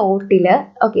നമ്മുടെ പ്ലോട്ടിൽ,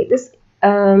 ഓക്കെ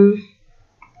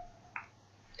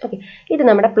ഇത്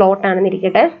നമ്മുടെ പ്ലോട്ട്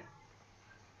ആണെന്നിരിക്കട്ടെ.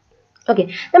 ഓക്കെ,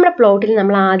 നമ്മുടെ പ്ലോട്ടിൽ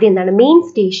നമ്മൾ ആദ്യം എന്താണ്, മെയിൻ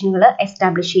സ്റ്റേഷനുകൾ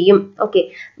എസ്റ്റാബ്ലിഷ് ചെയ്യും. ഓക്കെ,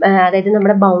 അതായത്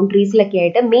നമ്മുടെ ബൗണ്ടറീസിലൊക്കെ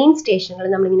ആയിട്ട് മെയിൻ സ്റ്റേഷനുകൾ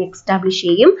നമ്മളിങ്ങനെ എസ്റ്റാബ്ലിഷ്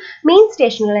ചെയ്യും. മെയിൻ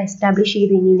സ്റ്റേഷനുകൾ എസ്റ്റാബ്ലിഷ്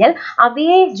ചെയ്ത് കഴിഞ്ഞാൽ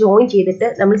അവയെ ജോയിൻ ചെയ്തിട്ട്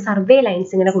നമ്മൾ സർവേ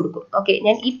ലൈൻസ് ഇങ്ങനെ കൊടുക്കും. ഓക്കെ,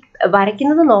 ഞാൻ ഈ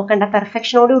വരയ്ക്കുന്നത് നോക്കണ്ട,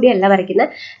 പെർഫെക്ഷനോടുകൂടി അല്ല വരയ്ക്കുന്നത്,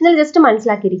 എന്നാൽ ജസ്റ്റ്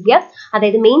മനസ്സിലാക്കിയിരിക്കുക.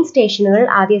 അതായത് മെയിൻ സ്റ്റേഷനുകൾ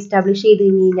ആദ്യം എസ്റ്റാബ്ലിഷ് ചെയ്ത്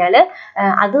കഴിഞ്ഞാൽ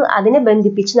അതിനെ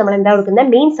ബന്ധിപ്പിച്ച് നമ്മൾ എന്താ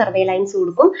കൊടുക്കുന്നത്, മെയിൻ സർവേ ലൈൻസ്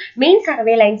കൊടുക്കും. മെയിൻ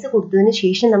സർവേ ലൈൻസ് കൊടുത്തതിന്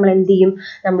ശേഷം നമ്മൾ എന്ത് ചെയ്യും,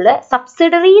 നമ്മൾ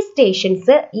സബ്സിഡറി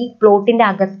സ്റ്റേഷൻസ് ഈ പ്ലോട്ടിന്റെ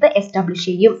അകത്ത് എസ്റ്റാബ്ലിഷ്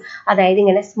ചെയ്യും. അതായത്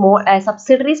ഇങ്ങനെ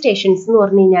സബ്സിഡറി സ്റ്റേഷൻസ് എന്ന്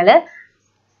പറഞ്ഞു കഴിഞ്ഞാൽ,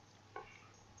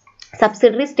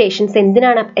 സബ്സിഡറി സ്റ്റേഷൻസ്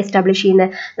എന്തിനാണ് എസ്റ്റാബ്ലിഷ് ചെയ്യുന്നത്,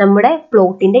 നമ്മുടെ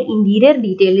പ്ലോട്ടിന്റെ ഇന്റീരിയർ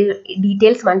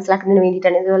ഡീറ്റെയിൽസ് മനസ്സിലാക്കുന്നതിന്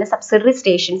വേണ്ടിയിട്ടാണ് ഇതുപോലെ സബ്സിഡറി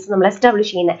സ്റ്റേഷൻസ് നമ്മൾ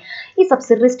എസ്റ്റാബ്ലിഷ് ചെയ്യുന്നത്. ഈ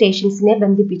സബ്സിഡറി സ്റ്റേഷൻസിനെ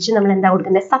ബന്ധിപ്പിച്ച് നമ്മൾ എന്താ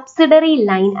കൊടുക്കുന്നത്, സബ്സിഡറി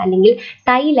ലൈൻ അല്ലെങ്കിൽ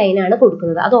ടൈ ലൈൻ ആണ്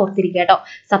കൊടുക്കുന്നത്. അത് ഓർത്തിരിക്കുക കേട്ടോ.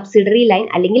 സബ്സിഡറി ലൈൻ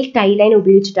അല്ലെങ്കിൽ ടൈ ലൈൻ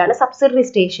ഉപയോഗിച്ചിട്ടാണ് സബ്സിഡറി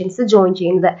സ്റ്റേഷൻസ് ജോയിൻ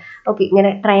ചെയ്യുന്നത്. ഓക്കെ,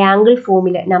 ഇങ്ങനെ ട്രയാങ്കിൾ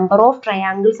ഫോമിൽ നമ്പർ ഓഫ്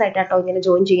ട്രയാങ്കിൾസ് ആയിട്ടാട്ടോ ഇങ്ങനെ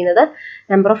ജോയിൻ ചെയ്യുന്നത്.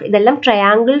 ഇതെല്ലാം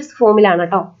ട്രയാങ്കിൾസ് ഫോമിലാണ്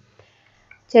കേട്ടോ.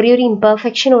 ചെറിയൊരു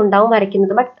ഇംപെർഫെക്ഷൻ ഉണ്ടാവും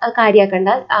വരയ്ക്കുന്നത്, ബട്ട് കാര്യമാക്കണ്ട,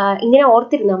 ഇങ്ങനെ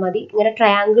ഓർത്തിരുന്നാൽ മതി. ഇങ്ങനെ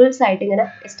ട്രയാങ്കിൾസ് ആയിട്ട് ഇങ്ങനെ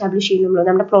എസ്റ്റാബ്ലിഷ് ചെയ്യുമ്പോൾ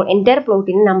നമ്മുടെ എൻറ്റയർ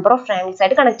പ്ലോട്ടിന് നമ്പർ ഓഫ് ട്രയാങ്കിൾസ്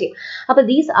ആയിട്ട് കണക്ട് ചെയ്യും. അപ്പോൾ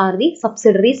these are the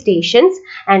subsidiary stations.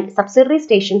 And subsidiary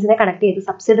സ്റ്റേഷൻസിനെ connect ചെയ്ത്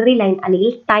സബ്സിഡറി ലൈൻ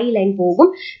അല്ലെങ്കിൽ ടൈ ലൈൻ പോകും.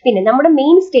 പിന്നെ നമ്മുടെ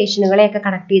മെയിൻ സ്റ്റേഷനുകളെയൊക്കെ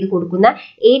കണക്ട് ചെയ്ത് കൊടുക്കുന്ന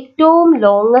ഏറ്റവും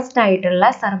ലോങ്ങസ്റ്റ്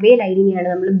ആയിട്ടുള്ള സർവേ ലൈനിനെയാണ്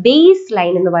നമ്മൾ ബേസ്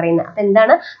ലൈൻ എന്ന് പറയുന്നത്. അപ്പോൾ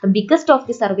എന്താണ്, the biggest of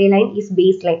the survey line is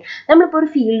base line. നമ്മളിപ്പോൾ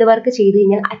ഒരു ഫീൽഡ് വർക്ക് ചെയ്ത്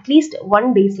കഴിഞ്ഞാൽ അറ്റ്ലീസ്റ്റ്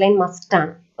 1 ബേസ് ലൈൻ മസ്റ്റ്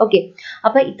ആണ്. ഓക്കെ,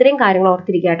 അപ്പൊ ഇത്രയും കാര്യങ്ങൾ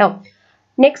ഓർത്തിരിക്കുക കേട്ടോ.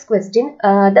 Next question,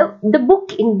 the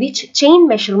book in which chain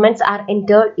measurements R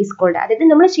entered is called. അതായത്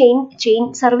നമ്മൾ ചെയിൻ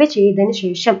സർവേ ചെയ്തതിന്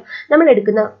ശേഷം നമ്മൾ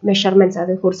എടുക്കുന്ന മെഷർമെന്റ്സ്,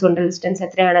 അത് ഹൊറിസോണ്ടൽ ഡിസ്റ്റൻസ്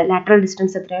എത്രയാണ്, ലാറ്ററൽ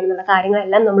ഡിസ്റ്റൻസ് എത്രയാണ് എന്നുള്ള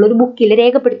കാര്യങ്ങളെല്ലാം നമ്മളൊരു ബുക്കിൽ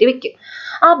രേഖപ്പെടുത്തി വെക്കും.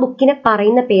 ആ ബുക്കിനെ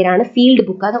പറയുന്ന പേരാണ് ഫീൽഡ്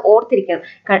ബുക്ക്. അത് ഓർത്തിരിക്കണം.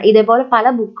 ഇതേപോലെ പല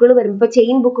ബുക്കുകൾ വരുമ്പോൾ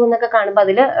ചെയിൻ ബുക്ക് എന്നൊക്കെ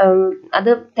കാണുമ്പോൾ അത്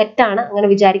തെറ്റാണ്, അങ്ങനെ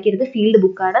വിചാരിക്കരുത്. ഫീൽഡ്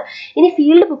ബുക്കാണ്. ഇനി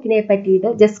ഫീൽഡ് ബുക്കിനെ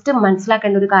പറ്റിയിട്ട് ജസ്റ്റ്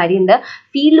മനസ്സിലാക്കേണ്ട ഒരു കാര്യമുണ്ട്.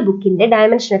 ഫീൽഡ് ബുക്കിന്റെ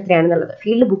dimension എത്രയാണെന്നുള്ളത്.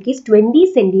 Field book is 20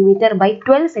 cm by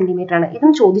 12 cm ആണ്.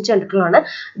 ഇതും ചോദിച്ചു കണ്ടിട്ടുള്ളതാണ്.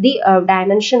 ദി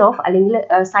ഡയമെൻഷൻ ഓഫ് അല്ലെങ്കിൽ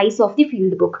size of the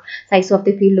field book. Size of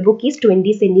the field book is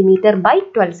 20 cm by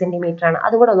 12 cm ആണ്.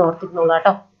 അതും കൂടെ ഒന്ന് ഓർത്തിരുന്നുള്ളൂ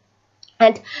കേട്ടോ.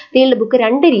 ആൻഡ് ഫീൽഡ് ബുക്ക്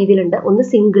 2 രീതിയിലുണ്ട്. ഒന്ന്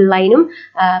സിംഗിൾ ലൈനും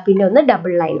പിന്നെ ഒന്ന്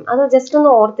ഡബിൾ ലൈനും. അത് ജസ്റ്റ്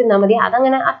ഒന്ന് ഓർത്തിരുന്നാൽ മതി.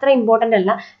 അതങ്ങനെ അത്ര ഇമ്പോർട്ടൻ്റ്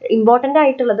അല്ല. ഇമ്പോർട്ടൻ്റ്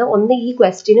ആയിട്ടുള്ളത് ഒന്ന് ഈ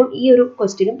ക്വസ്റ്റിനും ഈ ഒരു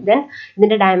ക്വസ്റ്റിനും ദെൻ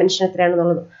ഇതിന്റെ ഡയമെൻഷൻ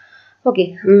എത്രയാണെന്നുള്ളത്. ഓക്കെ,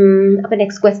 അപ്പോൾ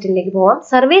നെക്സ്റ്റ് ക്വസ്റ്റ്യനിലേക്ക് പോവാം.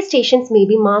 Survey stations may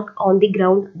be mark on the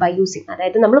ground by using.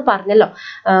 അതായത് നമ്മൾ പറഞ്ഞല്ലോ,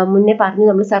 മുന്നേ പറഞ്ഞു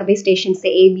നമ്മൾ സർവേ സ്റ്റേഷൻസ്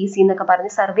ABC എന്നൊക്കെ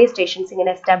പറഞ്ഞ് സർവേ സ്റ്റേഷൻസ്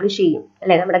ഇങ്ങനെ എസ്റ്റാബ്ലിഷ് ചെയ്യും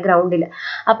അല്ലേ നമ്മുടെ ഗ്രൗണ്ടിൽ.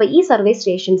 അപ്പോൾ ഈ സർവേ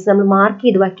സ്റ്റേഷൻസ് നമ്മൾ മാർക്ക്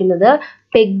ചെയ്ത് വയ്ക്കുന്നത്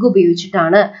പെഗ്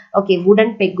ഉപയോഗിച്ചിട്ടാണ്. ഓക്കെ, വുഡൻ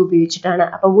പെഗ് ഉപയോഗിച്ചിട്ടാണ്.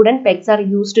 അപ്പോൾ wooden pegs are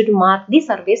used two mark the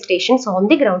survey stations on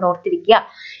the ground. ഓർത്തിരിക്കുക.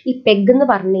 ഈ പെഗ് എന്ന്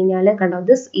പറഞ്ഞു കഴിഞ്ഞാൽ കണ്ടോ,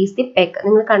 ദിസ് ഈസ് ദി പെഗ്.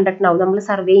 നിങ്ങൾ കണ്ടിട്ടുണ്ടാവും, നമ്മൾ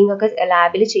സർവേയിങ് ഒക്കെ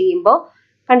ലാബിൽ ചെയ്യുമ്പോൾ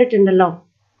കണ്ടിട്ടുണ്ടല്ലോ.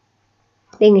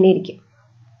 എങ്ങനെയിരിക്കും.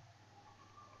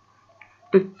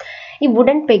 ഈ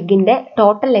വുഡൻ പെഗിന്റെ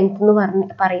ടോട്ടൽ ലെങ്ത് എന്ന്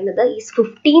പറയുന്നത് ഈസ്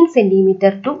 15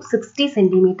 സെന്റിമീറ്റർ ടു 60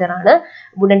 സെന്റിമീറ്റർ ആണ്.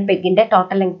 വുഡൻ പെഗിന്റെ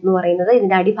ടോട്ടൽ ലെങ്ത് എന്ന് പറയുന്നത്.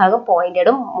 ഇതിന്റെ അടിഭാഗം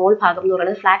പോയിന്റഡും മോൾ ഭാഗം എന്ന്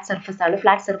പറയുന്നത് ഫ്ലാറ്റ് സർഫസ് ആണ്.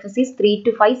 Flat surface is 3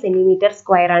 to 5 centimetre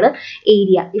square ആണ്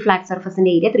ഏരിയ. ഈ flat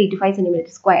സർഫസിന്റെ area 3 to 5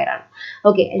 centimetre square ആണ്.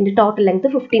 ഓക്കെ, ഇതിന്റെ total length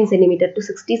 15 centimetre to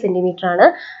 60 centimetre ആണ്.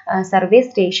 സർവേ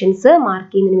സ്റ്റേഷൻസ്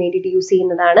മാർക്ക് ചെയ്യുന്നതിന് വേണ്ടിയിട്ട് യൂസ്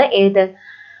ചെയ്യുന്നതാണ് ഏത്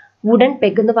വുഡൻ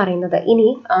പെഗ് എന്ന് പറയുന്നത്. ഇനി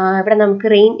ഇവിടെ നമുക്ക്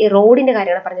റോഡിന്റെ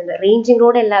കാര്യമാണ് പറഞ്ഞത്. റേഞ്ചിങ്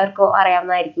റോഡ് എല്ലാവർക്കും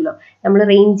അറിയാവുന്നതായിരിക്കുമല്ലോ. നമ്മൾ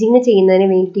റേഞ്ചിങ് ചെയ്യുന്നതിന്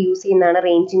വേണ്ടിയിട്ട് യൂസ് ചെയ്യുന്നതാണ്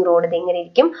റേഞ്ചിങ് റോഡ്. ഇത് എങ്ങനെ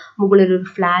ഇരിക്കും? മുകളിൽ ഒരു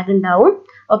ഫ്ലാഗ് ഉണ്ടാവും.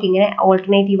 ഓക്കെ, ഇങ്ങനെ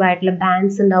ഓൾട്ടർനേറ്റീവ് ആയിട്ടുള്ള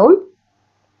ബാൻഡ്സ് ഉണ്ടാവും.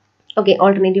 ഓക്കെ,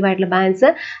 ഓൾട്ടർനേറ്റീവ്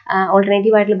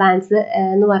ആയിട്ടുള്ള ബാൻഡ്സ്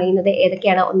എന്ന് പറയുന്നത്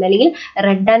ഏതൊക്കെയാണ്? ഒന്നല്ലെങ്കിൽ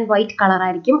റെഡ് ആൻഡ് വൈറ്റ് കളർ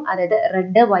ആയിരിക്കും, അതായത്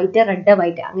റെഡ് വൈറ്റ്,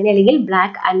 അങ്ങനെ അല്ലെങ്കിൽ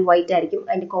ബ്ലാക്ക് ആൻഡ് വൈറ്റ് ആയിരിക്കും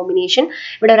അതിന്റെ കോമ്പിനേഷൻ.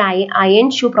 ഇവിടെ ഒരു അയൺ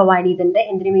ഷൂ പ്രൊവൈഡ് ചെയ്തിട്ടുണ്ട്.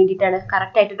 എന്തിനു വേണ്ടിയിട്ടാണ്?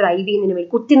 കറക്റ്റ് ആയിട്ട് ഡ്രൈവ് ചെയ്യുന്നതിന് വേണ്ടി,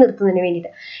 കുത്തി നിർത്തുന്നതിന്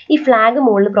വേണ്ടിയിട്ട്. ഈ ഫ്ലാഗ്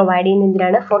മുകളിൽ പ്രൊവൈഡ് ചെയ്യുന്ന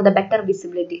എന്തിനാണ്? For the better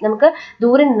visibility. നമുക്ക്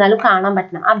ദൂരെ നിന്നാലും കാണാൻ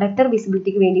പറ്റണം. ആ ബെറ്റർ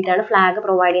വിസിബിലിറ്റിക്ക് വേണ്ടിയിട്ടാണ് ഫ്ലാഗ്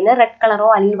പ്രൊവൈഡ് ചെയ്യുന്നത്. റെഡ് കളറോ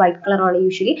അല്ലെങ്കിൽ വൈറ്റ് കളറോ ആണ്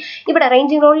യൂഷ്വലി. ഇവിടെ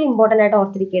റേഞ്ചിങ് റോഡിൽ ഇമ്പോർട്ടൻ്റ് ആയിട്ട്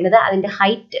ഓർത്തിരിക്കേണ്ടത് അതിന്റെ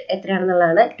ഹൈറ്റ്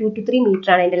എത്രയാണെന്നുള്ളതാണ്. 2 to 3 മീറ്റർ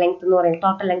ആണ് അതിന്റെ ലെങ്ത് എന്ന് പറയുന്നത്,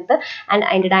 ടോട്ടൽ ലെങ്ത്. ആൻഡ്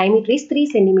അതിന്റെ ഡയമീറ്റർ ഈസ് 3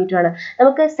 സെന്റിമീറ്റർ ആണ്.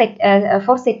 നമുക്ക്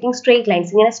ഫോർ സെറ്റിംഗ് സ്ട്രേറ്റ്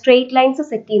ലൈൻസ്, ഇങ്ങനെ സ്ട്രേറ്റ് ലൈൻസ്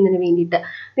സെറ്റ് ചെയ്യുന്നതിന് വേണ്ടിയിട്ട്.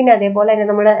 പിന്നെ അതേപോലെ തന്നെ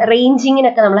നമ്മൾ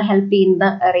റേഞ്ചിങ്ങിനൊക്കെ നമ്മളെ ഹെൽപ്പ്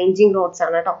ചെയ്യുന്ന റേഞ്ചിങ് റോഡ്സ്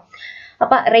ആണ് കേട്ടോ.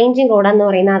 അപ്പൊ റേഞ്ചിങ് റോഡ് എന്ന്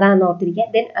പറയുന്നത് അതാണെന്ന് ഓർത്തിരിക്കുക.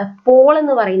 ദെൻ പോൾ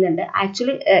എന്ന് പറയുന്നുണ്ട്.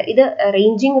 ആക്ച്വലി ഇത്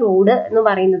റേഞ്ചിങ് റോഡ് എന്ന്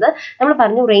പറയുന്നത് നമ്മൾ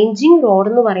പറഞ്ഞു, റേഞ്ചിങ് റോഡ്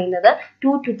എന്ന് പറയുന്നത്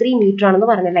 2 to 3 മീറ്റർ ആണെന്ന്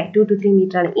പറഞ്ഞല്ലേ. 2 to 3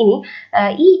 മീറ്റർ ആണ്. ഇനി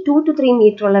ഈ 2 to 3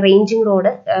 മീറ്റർ ഉള്ള റേഞ്ചിങ്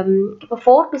റോഡ് ഇപ്പൊ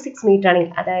 4 to 6 മീറ്റർ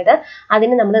ആണെങ്കിൽ, അതായത്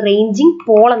അതിന് നമ്മൾ റേഞ്ചിങ്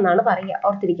പോൾ എന്നാണ് പറയുക.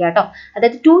 ഓർത്തിരിക്കുക കേട്ടോ.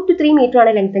 അതായത് 2 to 3 മീറ്റർ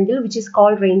ആണ് ലെങ്ത് എങ്കിൽ which is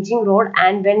called ranging road.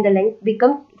 And when the length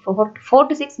become 4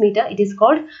 to 6 metre it is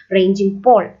called ranging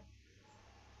Paul.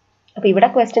 അപ്പോൾ ഇവിടെ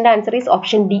ക്വസ്റ്റ്യൻ്റെ answer is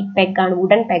option D, peg ആണ്,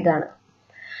 വുഡൻ പെഗ് ആണ്.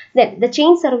 Then the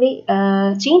chain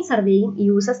surveying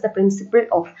uses the principle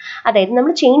of, അതായത്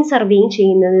നമ്മൾ chain surveying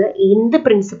ചെയ്യുന്നത് എന്ത്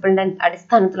പ്രിൻസിപ്പിളിന്റെ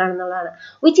അടിസ്ഥാനത്തിലാണെന്നുള്ളതാണ്,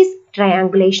 which is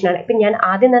triangulation ആണ്. ഇപ്പം ഞാൻ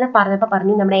ആദ്യം തന്നെ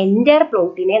പറഞ്ഞു നമ്മുടെ എൻറ്റയർ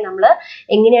പ്ലോട്ടിനെ നമ്മൾ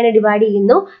എങ്ങനെയാണ് ഡിവൈഡ്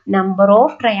ചെയ്യുന്നു? നമ്പർ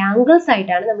ഓഫ് ട്രയാങ്കിൾസ്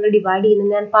ആയിട്ടാണ് നമ്മൾ ഡിവൈഡ്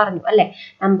ചെയ്യുന്നത് ഞാൻ പറഞ്ഞു അല്ലേ.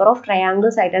 നമ്പർ ഓഫ്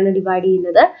ട്രയാങ്കിൾസ് ആയിട്ടാണ് ഡിവൈഡ്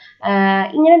ചെയ്യുന്നത്.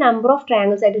 ഇങ്ങനെ നമ്പർ ഓഫ്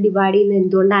ട്രയാങ്കിൾസ് ആയിട്ട് ഡിവൈഡ് ചെയ്യുന്നത്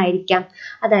എന്തുകൊണ്ടായിരിക്കാം?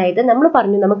 അതായത് നമ്മൾ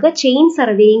പറഞ്ഞു നമുക്ക് ചെയിൻ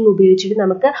സർവേയിങ് ഉപയോഗിച്ചിട്ട്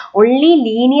നമുക്ക് ഓൺലി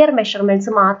ലീനിയർ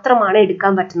മെഷർമെന്റ്സ് മാത്രമാണ്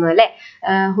എടുക്കാൻ പറ്റുന്നത് അല്ലേ.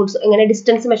 ഇങ്ങനെ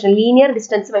ഡിസ്റ്റൻസ് ലീനിയർ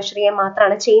ഡിസ്റ്റൻസ് മെഷർ ചെയ്യാൻ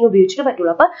മാത്രമാണ് ചെയിൻ ഉപയോഗിച്ചിട്ട്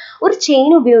പറ്റുള്ളൂ. അപ്പൊ ഒരു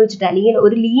ചെയിൻ ഉപയോഗിച്ചിട്ട് അല്ലെങ്കിൽ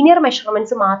ഒരു ലീനിയർ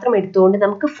മെഷർമെന്റ്സ് മാത്രം എടുത്തുകൊണ്ട്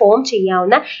നമുക്ക് ഫോം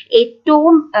ചെയ്യാവുന്ന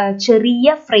ഏറ്റവും ചെറിയ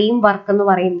ഫ്രെയിം വർക്ക് എന്ന്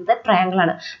പറയുന്നത് ട്രയാങ്കിൾ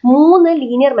ആണ്. 3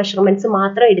 ലീനിയർ മെഷർമെന്റ്സ്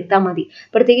മാത്രം എടുത്താൽ മതി,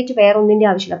 പ്രത്യേകിച്ച് വേറെ ഒന്നിന്റെ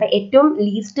ആവശ്യമില്ല. അപ്പൊ ഏറ്റവും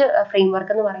ലീസ്റ്റ് ഫ്രെയിം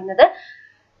വർക്ക് എന്ന് പറയുന്നത്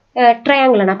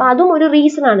ട്രയാങ്കിൾ ആണ്. അപ്പൊ അതും ഒരു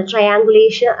റീസൺ ആണ്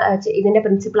ട്രയാങ്കുലേഷൻ ഇതിന്റെ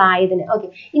പ്രിൻസിപ്പിൾ ആയതിന്. ഓക്കെ,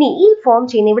 ഇനി ഈ ഫോം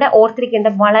ചെയ്യുന്ന ഇവിടെ ഓർത്തിരിക്കേണ്ട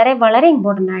വളരെ വളരെ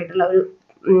ഇമ്പോർട്ടൻ്റ് ആയിട്ടുള്ള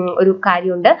ഒരു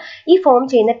കാര്യമുണ്ട്. ഈ ഫോം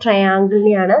ചെയ്യുന്ന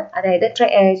ട്രയാങ്കിളിനെയാണ്, അതായത്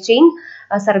ചെയിൻ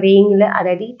സർവേയിങ്ങിൽ,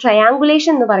 അതായത് ഈ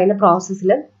ട്രയാങ്കുലേഷൻ എന്ന് പറയുന്ന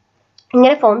പ്രോസസ്സിൽ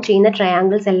ഇങ്ങനെ ഫോം ചെയ്യുന്ന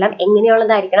ട്രയാങ്കിൾസ് എല്ലാം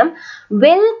എങ്ങനെയുള്ളതായിരിക്കണം?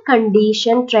 വെൽ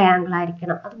കണ്ടീഷൻ ട്രയാങ്കിൾ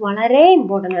ആയിരിക്കണം. അത് വളരെ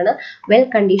ഇമ്പോർട്ടൻ്റ് ആണ്. വെൽ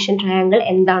കണ്ടീഷൻ ട്രയാങ്കിൾ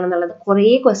എന്താണെന്നുള്ളത് കുറേ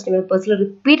ക്വസ്റ്റ്യൻ പേപ്പേഴ്സിൽ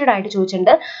റിപ്പീറ്റഡ് ആയിട്ട്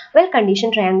ചോദിച്ചിട്ടുണ്ട്. വെൽ കണ്ടീഷൻ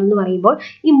ട്രയാങ്കിൾ എന്ന് പറയുമ്പോൾ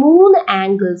ഈ 3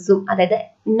 ആംഗിൾസും, അതായത്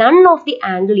none of the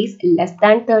angle is less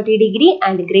than 30 degree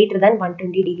and greater than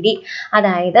 120 degree.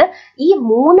 അതായത് ഈ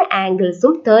 3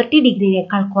 ആംഗിൾസും 30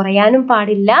 ഡിഗ്രിനേക്കാൾ കുറയാനും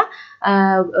പാടില്ല,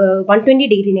 120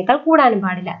 ഡിഗ്രിനേക്കാൾ കൂടാനും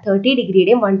പാടില്ല. 30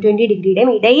 ഡിഗ്രിയുടെയും 120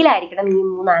 ഡിഗ്രിയുടെയും ഇടയിലായിരിക്കണം ഈ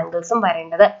 3 ആംഗിൾസും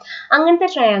വരേണ്ടത്. അങ്ങനത്തെ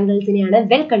ട്രയാങ്കിൾസിനെയാണ്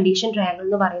വെൽ കണ്ടീഷൻ ട്രയാങ്കിൾ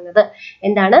എന്ന് പറയുന്നത്.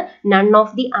 എന്താണ്? none of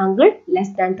the angle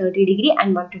less than 30 degree and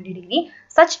 120 degree.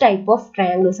 Such type of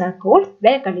triangles are called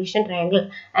well conditioned triangle.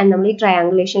 And നമ്മൾ ഈ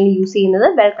triangulation യൂസ് ചെയ്യുന്നത്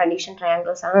well conditioned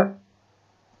triangles ആണ്.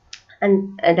 And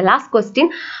the last question,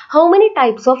 how many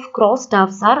types of cross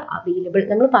staffs are available?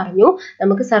 നമ്മൾ പറഞ്ഞു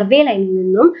നമുക്ക് survey ലൈനിൽ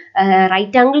നിന്നും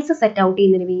right angles set out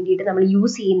ചെയ്യുന്നതിന് വേണ്ടിയിട്ട് നമ്മൾ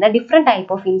യൂസ് ചെയ്യുന്ന ഡിഫറെന്റ്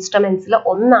ടൈപ്പ് ഓഫ് ഇൻസ്ട്രുമെന്റ്സിൽ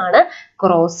ഒന്നാണ്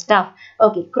cross staff.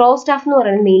 Okay, cross staff എന്ന്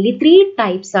പറയുന്നത് മെയിൻലി 3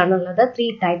 ടൈപ്സ് ആണുള്ളത്.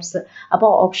 3 ടൈപ്സ്. അപ്പോൾ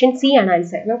ഓപ്ഷൻ സി ആണ്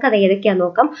ആൻസർ. നമുക്ക് അത് ഏതൊക്കെയാണെന്ന്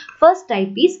നോക്കാം. First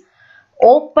type is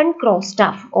open cross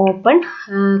staff.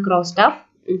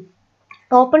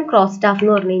 Open cross staff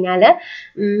എന്ന് പറഞ്ഞു കഴിഞ്ഞാൽ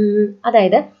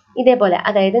അതായത് ഇതേപോലെ,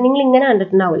 അതായത് നിങ്ങൾ ഇങ്ങനെ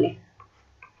കണ്ടിട്ടുണ്ടാവില്ലേ,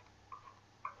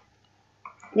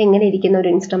 ഇതെങ്ങനെ ഇരിക്കുന്ന ഒരു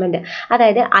ഇൻസ്ട്രുമെന്റ്.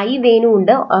 അതായത് ഐ വെയിനും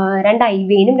ഉണ്ട്, 2 ഐ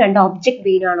വെയിനും 2 ഒബ്ജക്ട്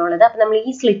വെയിനും ആണുള്ളത്. അപ്പം നമ്മൾ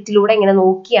ഈ സ്ലിറ്റിലൂടെ ഇങ്ങനെ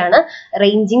നോക്കിയാണ്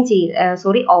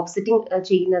ഓഫ്സെറ്റിംഗ്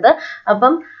ചെയ്യുന്നത്.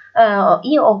 അപ്പം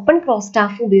ഈ ഓപ്പൺ ക്രോസ്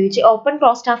സ്റ്റാഫ് ഉപയോഗിച്ച് ഓപ്പൺ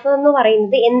ക്രോസ് സ്റ്റാഫ് എന്ന്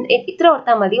പറയുന്നത് ഇത്ര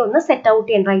ഓർത്താൽ മതി, ഒന്ന് സെറ്റ് ഔട്ട്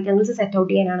ചെയ്യാൻ റൈറ്റ് ആംഗിൾസ് സെറ്റ് ഔട്ട്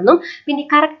ചെയ്യാനാണെന്നും പിന്നെ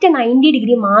കറക്റ്റ് 90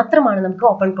 ഡിഗ്രി മാത്രമാണ് നമുക്ക്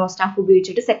ഓപ്പൺ ക്രോസ് സ്റ്റാഫ്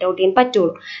ഉപയോഗിച്ചിട്ട് സെറ്റ് ഔട്ട് ചെയ്യാൻ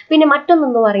പറ്റുള്ളൂ. പിന്നെ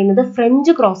മറ്റൊന്നെന്ന് പറയുന്നത്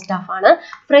ഫ്രഞ്ച് ക്രോസ് സ്റ്റാഫ് ആണ്.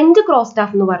 ഫ്രഞ്ച് ക്രോസ്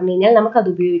സ്റ്റാഫ് എന്ന് പറഞ്ഞു കഴിഞ്ഞാൽ നമുക്ക് അത്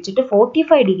ഉപയോഗിച്ചിട്ട്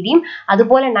 45 ഡിഗ്രിയും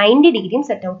അതുപോലെ 90 ഡിഗ്രിയും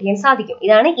സെറ്റ് ഔട്ട് ചെയ്യാൻ സാധിക്കും.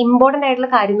 ഇതാണ് ഇമ്പോർട്ടൻ്റ്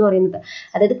ആയിട്ടുള്ള കാര്യം എന്ന് പറയുന്നത്.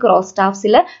 അതായത് ക്രോസ്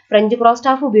സ്റ്റാഫ്സിൽ ഫ്രഞ്ച് ക്രോസ്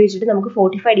സ്റ്റാഫ് ഉപയോഗിച്ചിട്ട് നമുക്ക്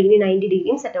 45 ഡിഗ്രി 90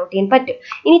 ഡിഗ്രിയും സെറ്റ് ഔട്ട് ചെയ്യാൻ പറ്റും.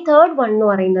 ഇനി തേർഡ് വൺ എന്ന്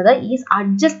പറയുന്നത് ഈ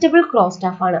അഡ്ജസ്റ്റബിൾ ക്രോസ്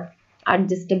സ്റ്റാഫ് ആണ്.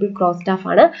 അഡ്ജസ്റ്റബിൾ ക്രോസ് സ്റ്റാഫ്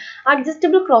ആണ്.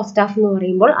 അഡ്ജസ്റ്റബിൾ ക്രോസ് സ്റ്റാഫ് എന്ന്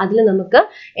പറയുമ്പോൾ അതിൽ നമുക്ക്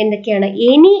എന്തൊക്കെയാണ്,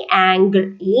 എനി ആംഗിൾ,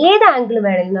 ഏത് ആംഗിൾ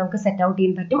വേണമെങ്കിലും നമുക്ക് സെറ്റ് ഔട്ട്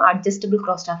ചെയ്യാൻ പറ്റും അഡ്ജസ്റ്റബിൾ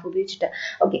ക്രോസ് സ്റ്റാഫ് ഉപയോഗിച്ചിട്ട്.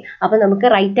 ഓക്കെ, അപ്പോൾ നമുക്ക്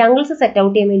റൈറ്റ് ആംഗിൾസ് സെറ്റ്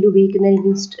ഔട്ട് ചെയ്യാൻ വേണ്ടി ഉപയോഗിക്കുന്ന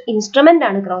ഇൻസ്ട്രുമെന്റ്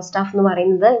ആണ് ക്രോസ് സ്റ്റാഫ് എന്ന്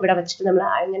പറയുന്നത്. ഇവിടെ വെച്ചിട്ട് നമ്മൾ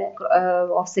ഇങ്ങനെ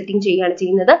ഓഫ് സെറ്റിംഗ് ചെയ്യുകയാണ്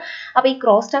ചെയ്യുന്നത്. അപ്പോൾ ഈ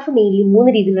ക്രോസ് സ്റ്റാഫ് മെയിൻലി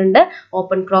 3 രീതിയിലുണ്ട്: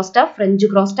 open cross staff,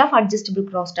 French cross staff, adjustable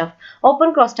cross staff.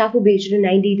 Open cross staff ഉപയോഗിച്ചിട്ട്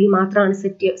 90 ഡിഗ്രി മാത്രമാണ്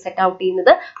സെറ്റ് ഔട്ട്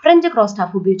ചെയ്യുന്നത്. ഫ്രഞ്ച് ക്രോസ്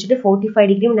സ്റ്റാഫ് ഉപയോഗിച്ചിട്ട് 45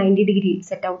 ഡിഗ്രിയും 90 ഡിഗ്രി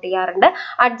സെറ്റ് ഔട്ട് ചെയ്യാറുണ്ട്.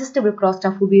 അഡ്ജസ്റ്റബിൾ ക്രോസ്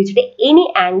സ്റ്റാഫ് ഉപയോഗിച്ചിട്ട് any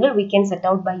angle we can set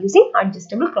out by using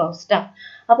adjustable cross staff.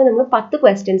 അപ്പോൾ നമ്മൾ 10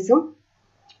 ക്വസ്റ്റ്യൻസും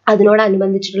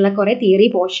അതിനോടനുബന്ധിച്ചിട്ടുള്ള കുറേ തിയറി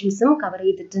പോർഷൻസും കവർ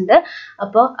ചെയ്തിട്ടുണ്ട്.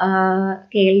 അപ്പോൾ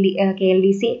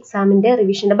KLDC എക്സാമിൻ്റെ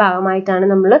റിവിഷൻ്റെ ഭാഗമായിട്ടാണ്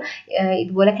നമ്മൾ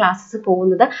ഇതുപോലെ ക്ലാസ്സസ്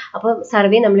പോകുന്നത്. അപ്പോൾ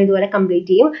സർവേ നമ്മൾ ഇതുപോലെ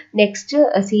കംപ്ലീറ്റ് ചെയ്യും. നെക്സ്റ്റ്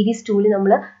സീരീസ് 2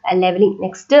 നമ്മൾ ലെവലിംഗ്,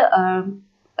 നെക്സ്റ്റ്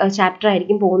ചാപ്റ്റർ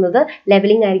ആയിരിക്കും പോകുന്നത്,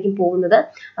 ലെവലിംഗ് ആയിരിക്കും പോകുന്നത്.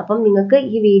 അപ്പം നിങ്ങൾക്ക്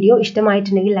ഈ വീഡിയോ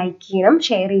ഇഷ്ടമായിട്ടുണ്ടെങ്കിൽ ലൈക്ക് ചെയ്യണം,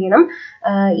 ഷെയർ ചെയ്യണം.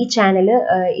 ഈ ചാനൽ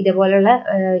ഇതുപോലുള്ള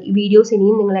വീഡിയോസ്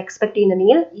ഇനിയും നിങ്ങൾ എക്സ്പെക്ട്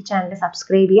ചെയ്യുന്നുണ്ടെങ്കിൽ ഈ ചാനൽ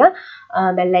സബ്സ്ക്രൈബ്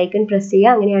ചെയ്യുക, ബെല്ലൈക്കൺ പ്രസ്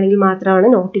ചെയ്യുക. അങ്ങനെയാണെങ്കിൽ മാത്രമാണ്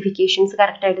നോട്ടിഫിക്കേഷൻസ്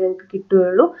കറക്റ്റായിട്ട് നിങ്ങൾക്ക്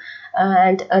കിട്ടുകയുള്ളൂ.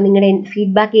 ആൻഡ് നിങ്ങളുടെ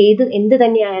ഫീഡ്ബാക്ക് എന്ത്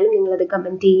തന്നെയായാലും നിങ്ങളത്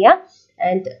കമൻറ്റ് ചെയ്യുക.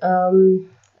 And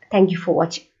thank you for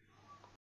watching.